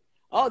 Right.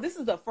 Oh, this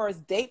is a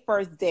first date.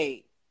 First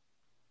date.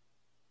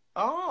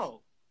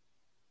 Oh.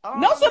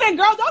 No, so then,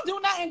 girl, don't do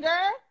nothing,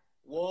 girl.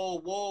 Whoa.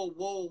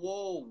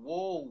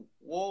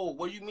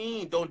 What do you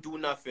mean, don't do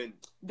nothing?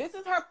 This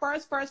is her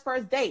first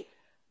date.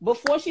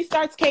 Before she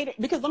starts catering,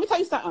 because let me tell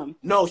you something.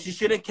 No, she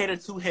shouldn't cater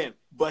to him,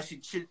 but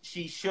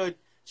she should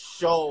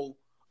show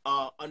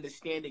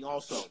understanding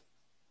also.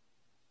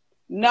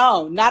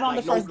 No, not on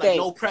the first date.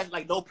 No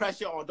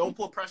pressure on. Don't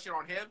put pressure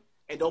on him,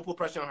 and don't put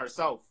pressure on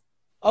herself.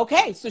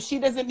 Okay, so she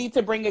doesn't need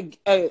to bring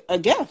a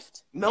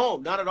gift. No,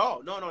 not at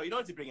all. No, you don't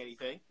have to bring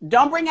anything.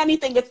 Don't bring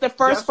anything. It's the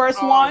first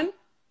one.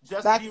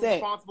 That's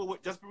it.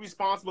 Just be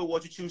responsible with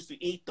what you choose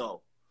to eat,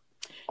 though.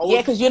 Always,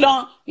 yeah, because you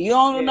don't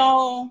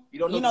know. You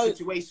don't know the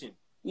situation.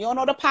 You don't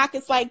know the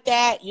pockets like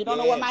that. You don't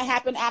know what might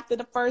happen after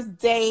the first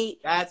date.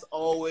 That's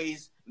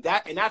always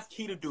that, and that's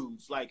key to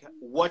dudes. Like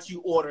what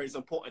you order is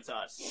important to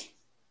us.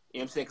 You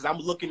know what I'm saying? Because I'm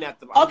looking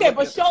at the. Okay,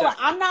 but Shola,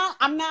 I'm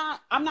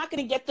not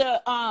gonna get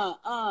the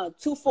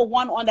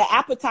 2-for-1 on the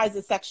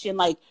appetizer section.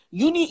 Like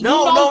you need.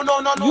 No.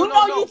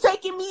 You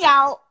taking me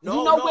out.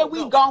 Where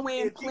we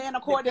going. Plan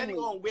accordingly. Depending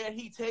on where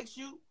he takes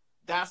you,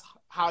 that's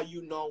how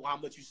you know how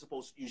much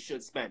you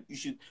should spend. You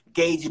should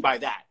gauge it by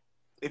that.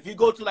 If you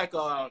go to like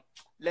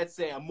let's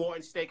say a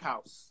Morton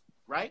Steakhouse,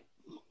 right?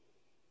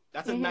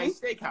 That's a nice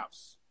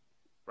steakhouse,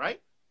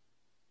 right?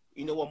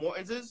 You know what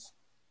Morton's is?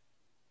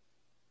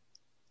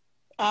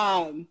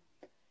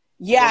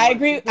 Yeah, I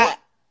agree.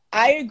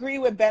 I agree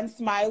with Ben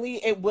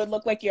Smiley. It would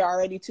look like you're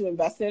already too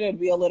invested. It'd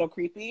be a little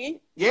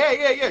creepy.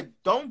 Yeah.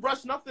 Don't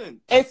brush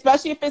nothing.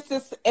 Especially if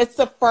it's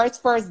the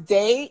first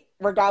date,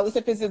 regardless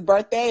if it's his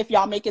birthday. If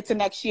y'all make it to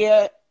next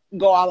year,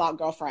 go all out,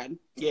 girlfriend.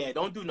 Yeah,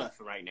 don't do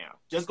nothing right now.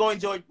 Just go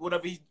enjoy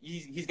whatever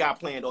he's got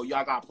planned or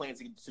y'all got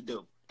plans to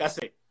do. That's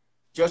it.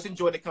 Just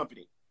enjoy the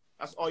company.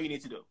 That's all you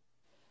need to do.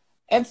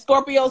 And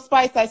Scorpio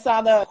Spice, I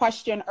saw the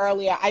question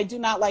earlier. I do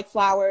not like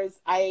flowers.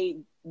 I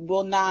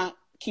will not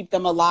keep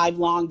them alive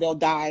long. They'll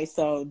die,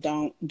 so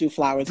don't do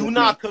flowers. Do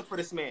not cook for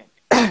this man.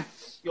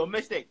 Your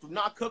mistake. Do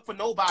not cook for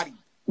nobody.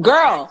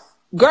 Girl,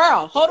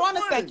 hold on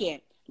a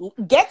second.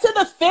 Get to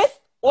the 5th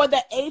or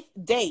the 8th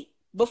date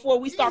before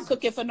we start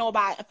cooking for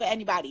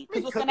anybody.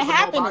 Because what's going to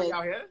happen is,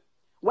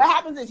 what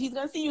happens is he's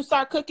going to see you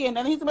start cooking,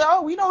 and he's going to be like,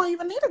 oh, we don't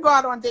even need to go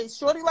out on dates.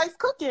 Shorty likes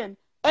cooking.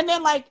 And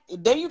then, like,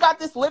 then you got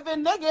this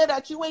living nigga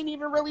that you ain't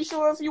even really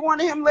sure if you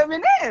wanted him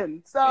living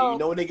in. So and you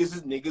know,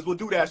 niggas will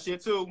do that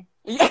shit too.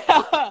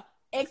 Yeah,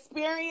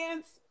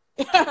 experience.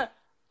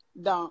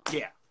 Don't.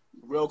 Yeah,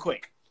 real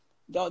quick.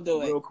 Don't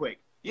do it. Real quick.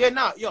 Yeah,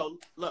 no, yo,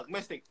 look,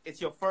 Mystic, it's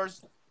your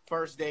first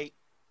date.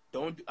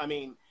 Go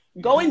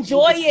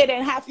enjoy it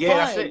and have fun.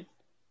 Yeah,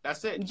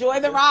 that's it. Enjoy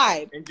the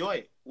ride. Enjoy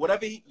it.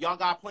 Whatever y'all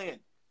got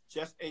planned,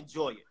 just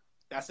enjoy it.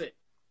 That's it.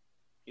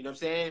 You know what I'm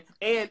saying?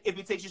 And if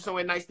it takes you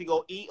somewhere nice to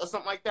go eat or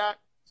something like that,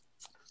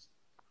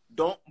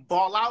 don't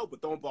ball out,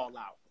 but don't ball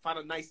out. Find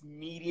a nice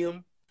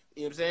medium.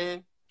 You know what I'm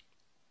saying?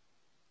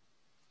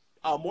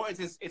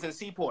 Morton's it's in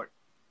Seaport.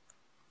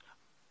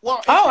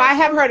 Well, I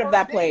have heard of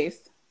that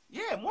place.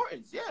 Yeah,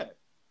 Morton's.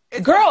 Yeah.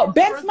 Girl,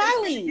 Ben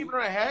Smiley. Keeping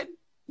her head.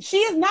 She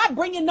is not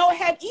bringing no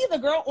head either,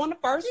 girl, on the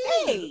first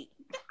date.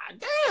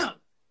 God damn.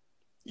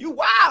 You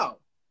wow.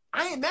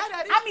 I ain't mad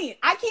at it. I mean,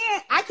 I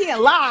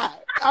can't lie.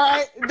 All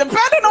right,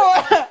 depending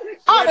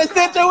on the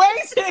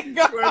situation,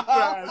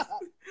 girl.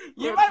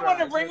 You might want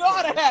to bring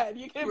all the head.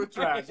 You can bring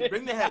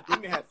the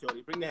head,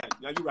 Shorty. Bring the head.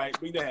 Now you're right.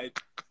 Bring the head.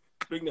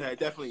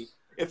 Definitely.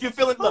 If you're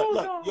feeling,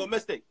 look, you're a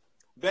mistake.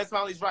 Ben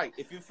Smiley's right.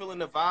 If you're feeling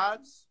the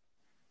vibes,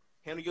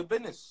 handle your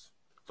business.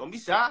 Don't be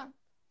shy.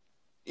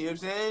 You know what I'm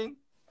saying?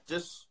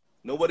 Just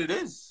know what it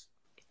is.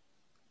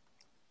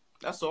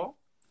 That's all.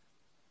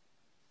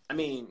 I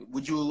mean,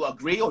 would you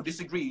agree or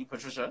disagree,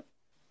 Patricia?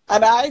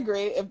 And I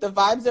agree. If the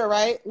vibes are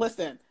right,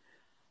 listen.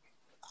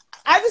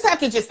 I just have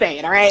to just say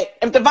it, all right?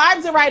 If the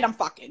vibes are right, I'm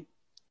fucking.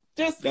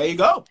 Just there you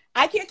go.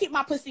 I can't keep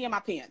my pussy in my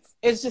pants.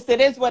 It's just,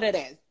 it is what it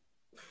is.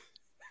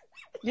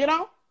 You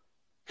know?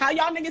 How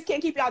y'all niggas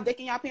can't keep y'all dick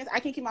in y'all pants? I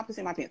can't keep my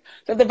pussy in my pants.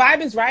 So if the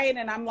vibe is right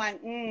and I'm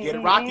like, get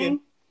it rocking.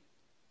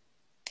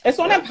 It's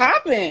on and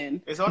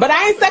popping. But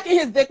I ain't sucking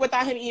his dick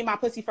without him eating my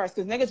pussy first,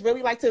 because niggas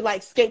really like to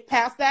like skate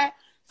past that.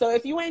 So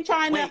if you ain't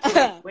trying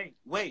to wait.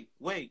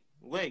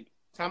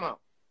 Time out.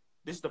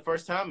 This is the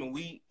first time and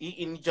we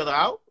eating each other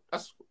out?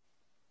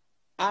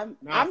 I'm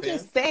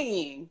just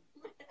saying.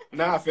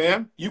 Nah,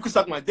 fam. You can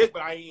suck my dick,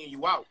 but I ain't eating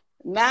you out.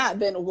 Nah,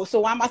 then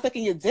so why am I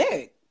sucking your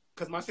dick?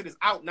 Because my shit is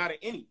out, not at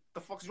any.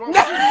 The fuck's wrong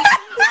with you?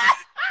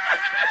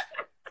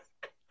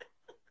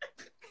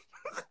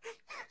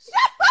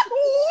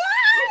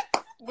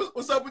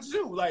 What's up with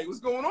you? Like, what's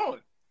going on?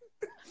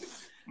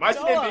 My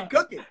shit ain't been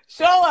cooking.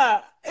 Show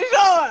up.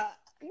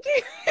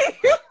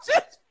 You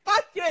just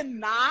fucking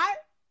not.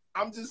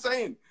 I'm just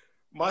saying,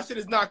 my shit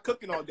is not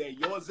cooking all day.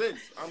 Yours is.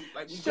 I'm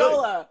like,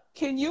 show up.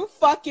 Can you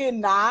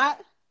fucking not?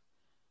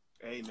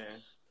 Hey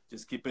man,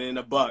 just keep it in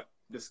the buck.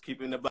 Just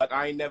keep it in the buck.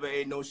 I ain't never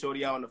ate no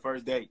shorty out on the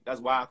first date. That's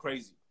wild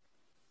crazy.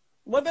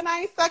 Well, then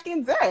I ain't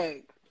sucking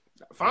dick.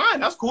 Fine,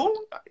 that's cool.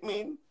 I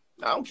mean,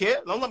 I don't care.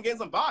 As long as I'm getting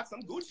some box,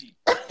 I'm Gucci.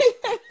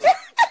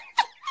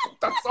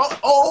 That's all.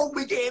 Oh,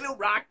 we getting it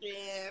rocking.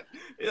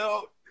 You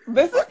know,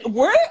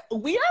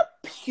 we are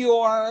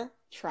pure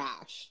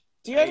trash.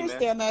 Do you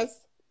understand this?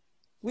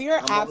 We are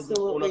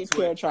absolutely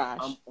pure trash.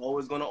 I'm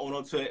always gonna own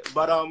up to it.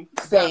 But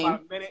same.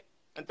 About a minute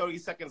and 30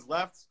 seconds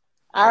left.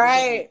 All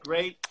right.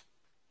 Great.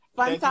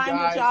 Fun time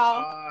with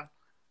y'all.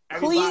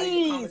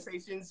 Please.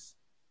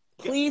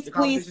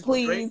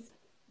 Please.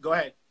 Go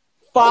ahead.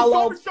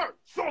 Follow.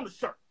 Show on the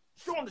shirt.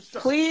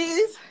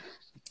 Please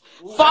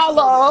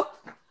follow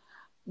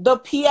the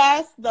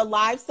the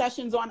live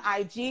sessions on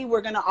IG.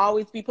 We're going to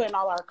always be putting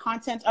all our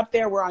content up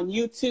there. We're on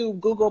YouTube,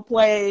 Google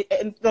Play,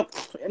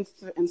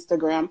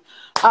 Instagram,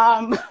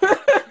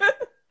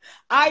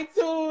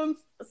 iTunes,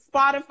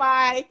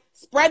 Spotify.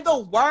 Spread the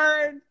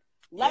word.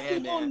 Let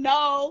people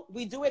know.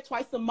 We do it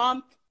twice a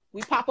month.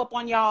 We pop up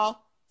on y'all.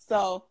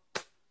 So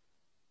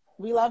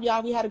we love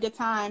y'all. We had a good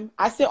time.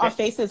 I sit on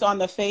faces on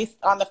the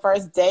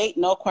first date.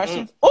 No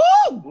questions.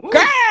 Ooh,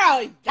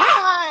 girl,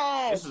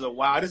 yes. This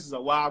is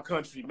a wild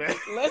country, man.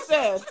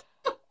 Listen,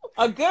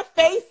 a good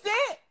face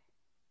sit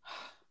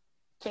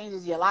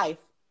changes your life.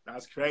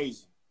 That's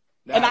crazy.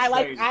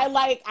 I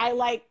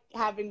like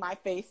having my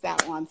face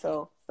that one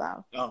too.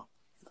 So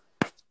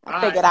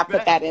I figured I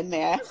put that in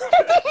there.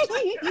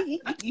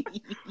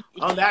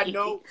 On that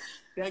note,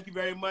 thank you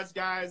very much,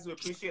 guys. We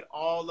appreciate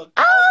all the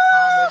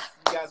comments.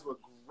 You guys were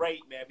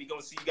great, man. We're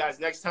going to see you guys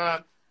next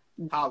time.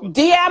 Holla.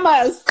 DM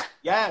us.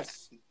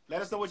 Yes.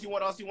 Let us know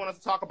what else you want us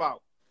to talk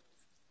about.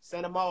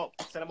 Send them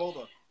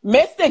over.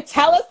 Mystic,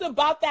 tell us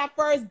about that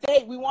first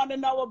date. We want to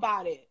know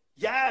about it.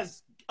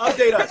 Yes.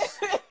 Update us.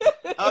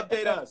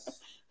 Update us.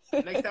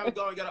 Next time we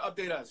go, you got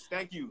to update us.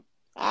 Thank you.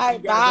 All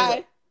right.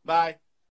 Bye. Bye.